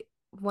 Like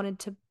wanted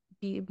to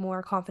be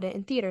more confident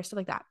in theater, stuff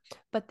like that.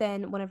 But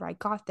then whenever I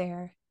got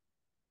there,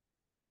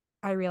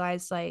 I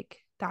realized like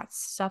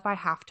that's stuff I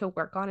have to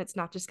work on. It's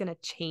not just gonna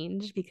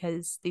change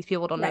because these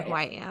people don't know who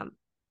I Right. am.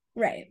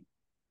 Right.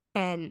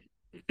 And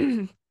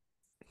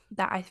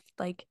that I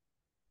like,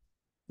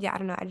 yeah, I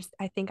don't know.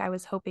 I think I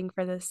was hoping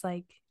for this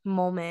like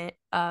moment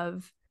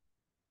of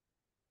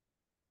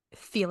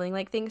feeling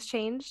like things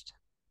changed,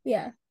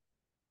 Yeah.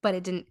 but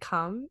it didn't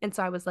come. And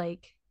so I was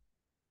like,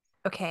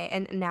 okay.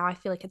 And now I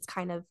feel like it's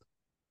kind of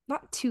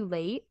not too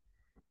late,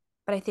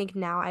 but I think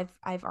now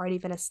I've already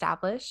been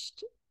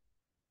established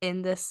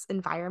in this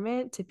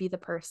environment to be the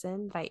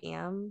person that I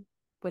am,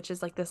 which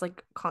is like this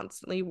like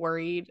constantly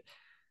worried,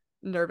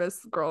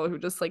 nervous girl who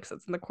just like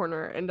sits in the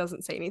corner and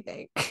doesn't say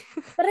anything.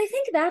 But I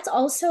think that's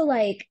also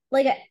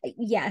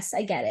yes,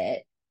 I get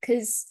it.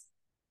 Because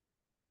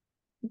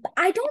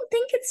I don't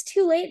think it's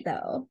too late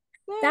though.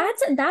 Yeah.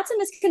 That's a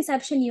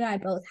misconception you and I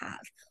both have.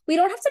 We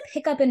don't have to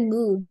pick up and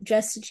move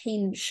just to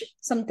change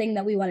something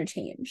that we want to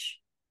change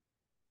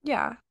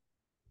Yeah.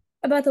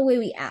 about the way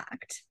we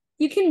act.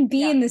 You can be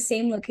Yeah. in the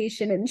same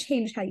location and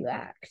change how you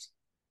act.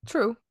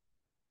 True.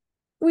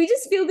 We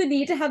just feel the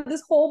need to have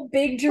this whole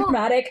big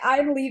dramatic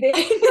I'm leaving,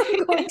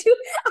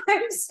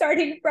 I'm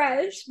starting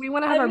fresh. We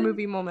want to have our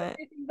movie moment.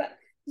 But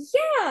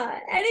yeah,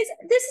 and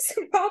this is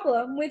the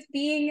problem with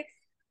being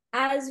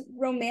as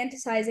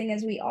romanticizing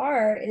as we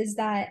are, is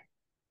that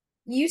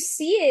you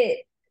see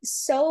it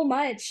so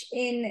much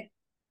in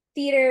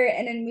theater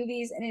and in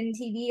movies and in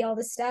TV, all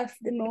this stuff,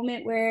 the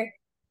moment where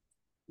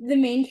the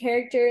main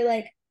character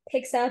like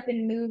picks up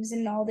and moves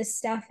and all this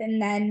stuff,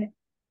 and then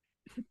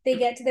they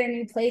get to their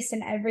new place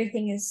and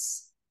everything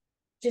is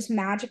just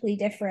magically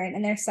different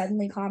and they're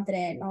suddenly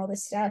confident and all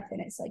this stuff,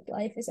 and it's like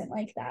life isn't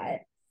like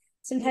that.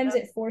 Sometimes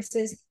Yeah. it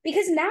forces,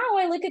 because now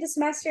I look at the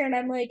semester and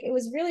I'm like, it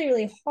was really,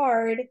 really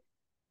hard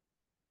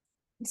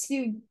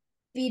to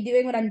be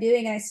doing what I'm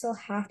doing, and I still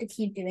have to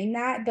keep doing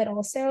that, but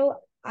also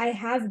I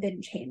have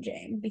been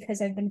changing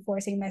because I've been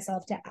forcing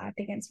myself to act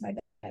against my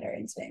better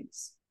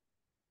instincts.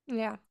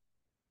 Yeah.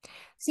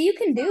 So you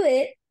can do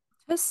it.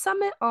 To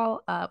sum it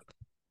all up,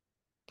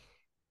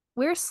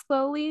 we're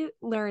slowly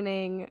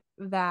learning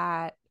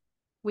that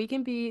we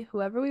can be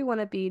whoever we want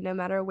to be no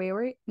matter where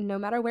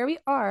we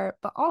are,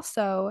 but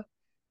also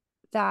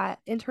that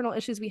internal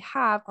issues we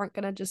have aren't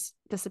going to just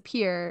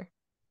disappear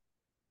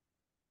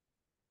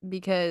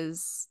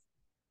because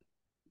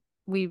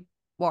we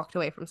walked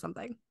away from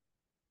something.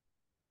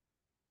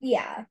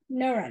 Yeah,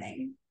 no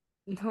running.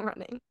 No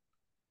running.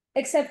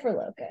 Except for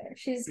Loka.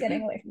 She's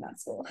getting away from that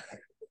school.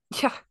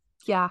 Yeah.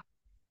 Yeah.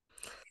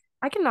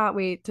 I cannot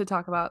wait to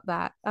talk about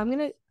that. I'm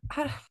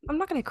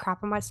not gonna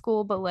crap on my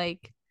school, but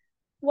like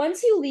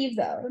Once you leave,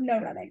 though, no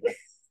running.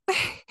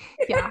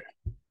 yeah.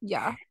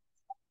 Yeah.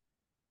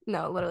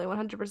 No, literally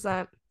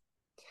 100%.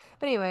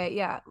 But anyway,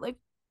 yeah, like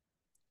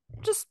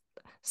just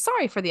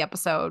sorry for the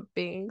episode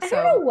being I don't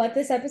so, know what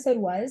this episode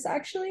was,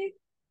 actually.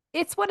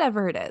 it's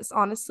whatever it is.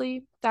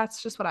 Honestly,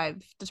 that's just what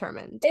I've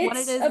determined. What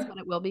it It's is a what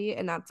it will be,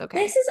 and that's okay.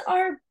 This is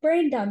our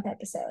brain dump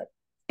episode.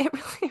 It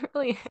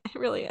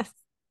really is.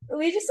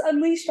 We just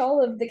unleashed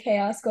all of the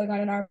chaos going on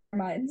in our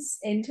minds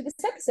into this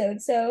episode.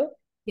 So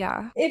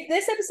Yeah. if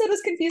this episode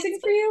was confusing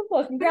for you,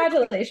 well, It's been a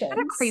congratulations.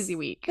 crazy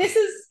week. This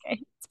is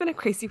Okay. It's been a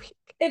crazy week.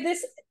 if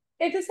this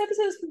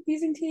episode is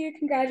confusing to you,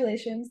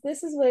 congratulations.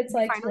 This is what it's You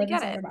like to finally live get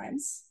inside it. our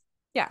minds.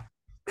 Yeah.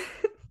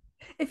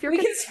 If you're We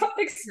can confused, stop.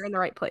 you're in the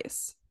right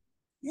place.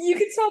 You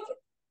can stop.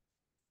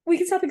 We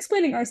can stop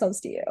explaining ourselves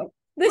to you.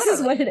 This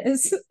is Literally. what it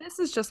is. This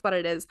is just what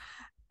it is.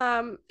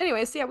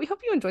 Anyway, so yeah, we hope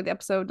you enjoyed the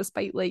episode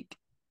despite like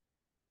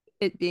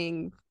it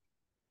being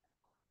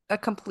a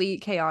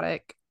complete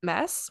chaotic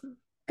mess.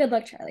 Good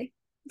luck, Charlie.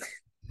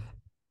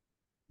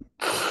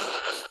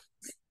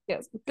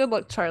 Yes, good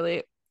luck,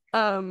 Charlie.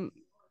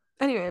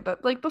 Anyway,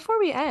 but like before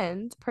we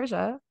end,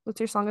 Persia, what's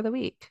your song of the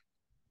week?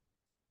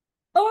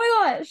 Oh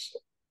my gosh.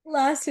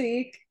 Last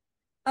week,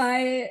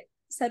 I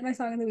said my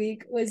song of the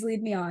week was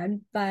Lead Me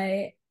On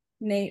by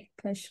Nate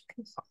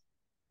Pushkas.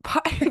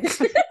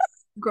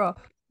 Girl,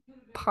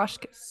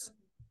 Poshkis.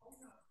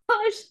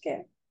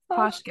 Poshkas.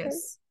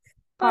 Poshkis.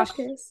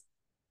 Poshkas.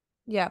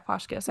 Yeah,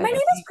 Poshkis. My name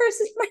is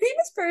Persis. My name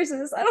is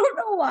Persis. I don't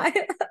know why.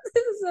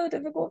 This is so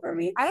difficult for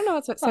me. I don't know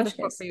what's so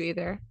difficult Poshkis. for you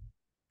either.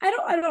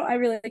 I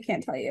really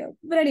can't tell you.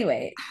 But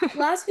anyway,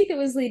 last week it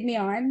was Lead Me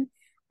On.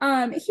 He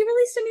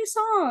released a new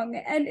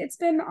song and it's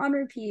been on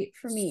repeat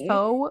for me.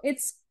 So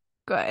it's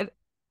good.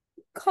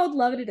 called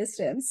Love at a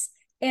Distance.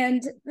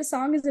 And the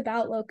song is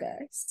about Loka.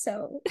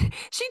 So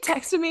she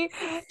texted me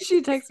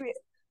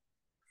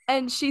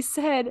and she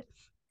said,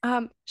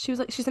 she was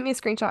like, she sent me a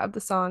screenshot of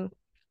the song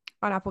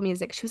on Apple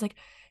Music. She was like,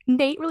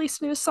 Nate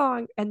released a new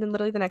song. And then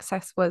literally the next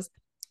text was,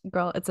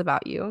 girl, it's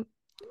about you.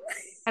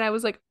 And I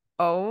was like,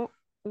 oh,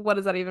 what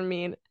does that even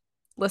mean?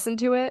 listened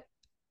to it,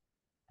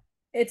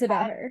 It's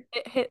about her.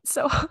 it hit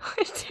so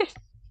hard.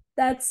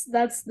 That's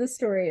the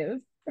story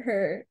of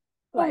her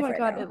Oh life my right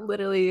God, now. it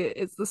literally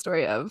is the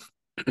story of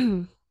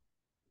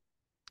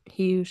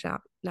he who shall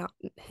not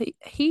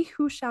he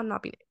who shall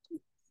not be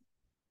named.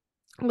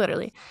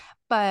 Literally.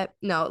 But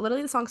no,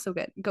 literally the song's so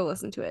good. Go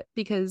listen to it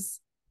because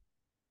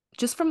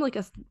just from like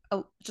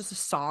just a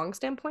song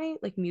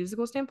standpoint, like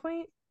musical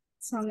standpoint,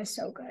 Song is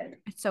so good.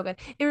 it's so good.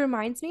 It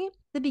reminds me,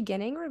 the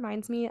beginning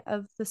reminds me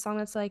of the song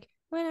that's like,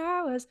 when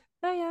I was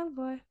a young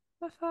boy,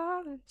 my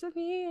father took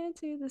me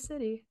into the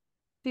city.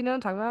 Do you know what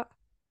I'm talking about?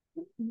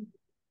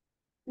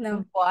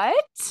 No,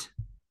 What?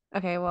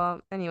 Okay,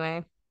 well,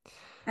 anyway,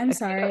 I'm if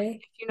you know sorry.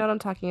 if you know what I'm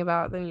talking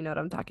about, then you know what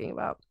I'm talking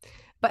about.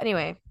 But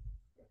anyway,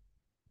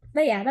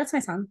 But yeah, that's my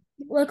song.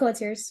 Look, what's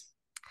yours?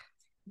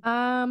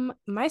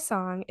 my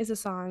song is a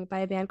song by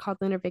a band called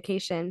Lunar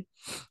Vacation.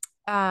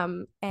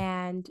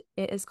 And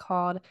it is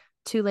called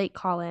Too Late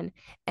Callin'.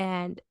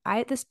 And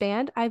this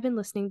band, I've been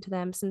listening to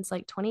them since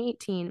like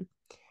 2018.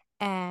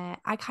 And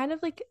I kind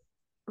of like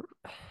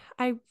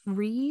I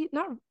re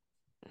not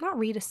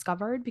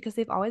rediscovered because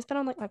they've always been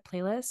on like my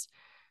playlist.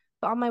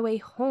 But on my way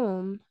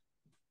home,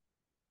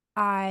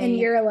 In I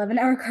your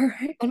 11-hour car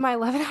ride? in my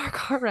 11-hour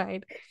car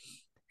ride,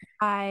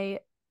 I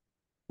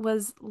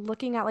was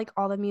looking at like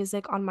all the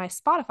music on my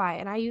Spotify,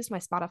 and I used my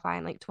Spotify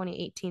in like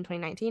 2018,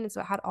 2019, and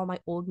so it had all my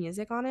old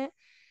music on it.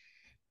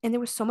 And there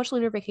was so much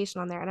Lunar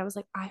Vacation on there, and I was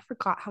like, I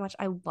forgot how much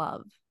I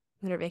love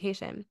Lunar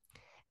Vacation.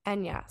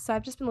 And yeah, so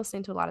I've just been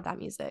listening to a lot of that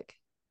music.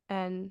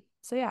 And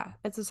so yeah,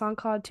 it's a song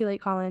called Too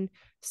Late Callin'.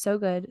 So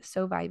good,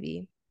 so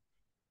vibey.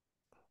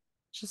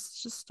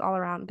 Just all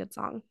around good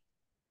song.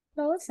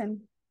 Go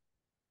listen.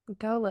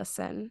 Go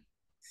listen.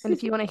 And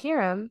if you want to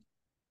hear them,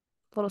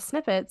 little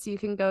snippets, you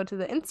can go to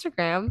the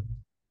Instagram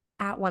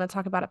at Wanna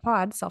Talk About It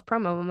Pod,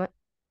 self-promo moment,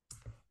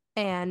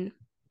 and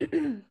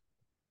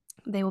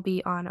they will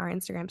be on our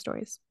Instagram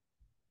stories.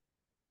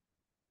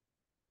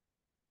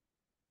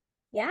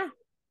 Yeah,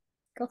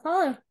 go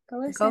follow. Go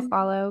Go listen.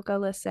 follow, go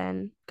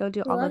listen, go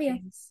do We all the love you.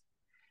 things.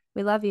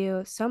 We love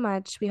you so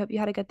much. We hope you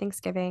had a good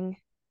Thanksgiving.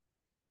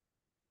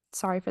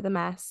 Sorry for the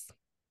mess.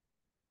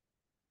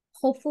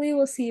 Hopefully,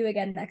 we'll see you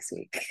again next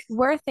week.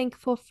 We're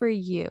thankful for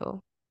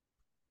you.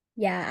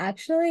 Yeah,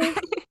 actually,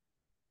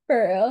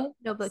 for real.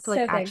 No, but like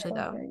So actually thankful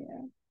though, for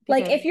you.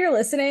 Like, because if you're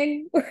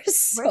listening, we're we're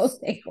so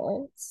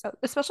thankful.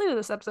 especially to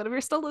this episode. If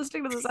you're still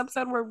listening to this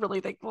episode, we're really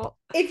thankful.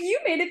 If you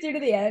made it through to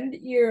the end,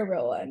 you're a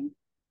real one.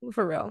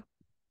 For real.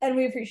 And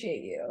we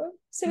appreciate you.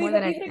 So we More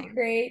than hope you had a anything.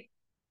 great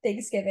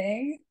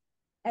Thanksgiving.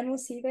 And we'll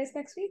see you guys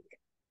next week.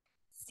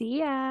 See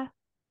ya.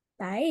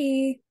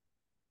 Bye.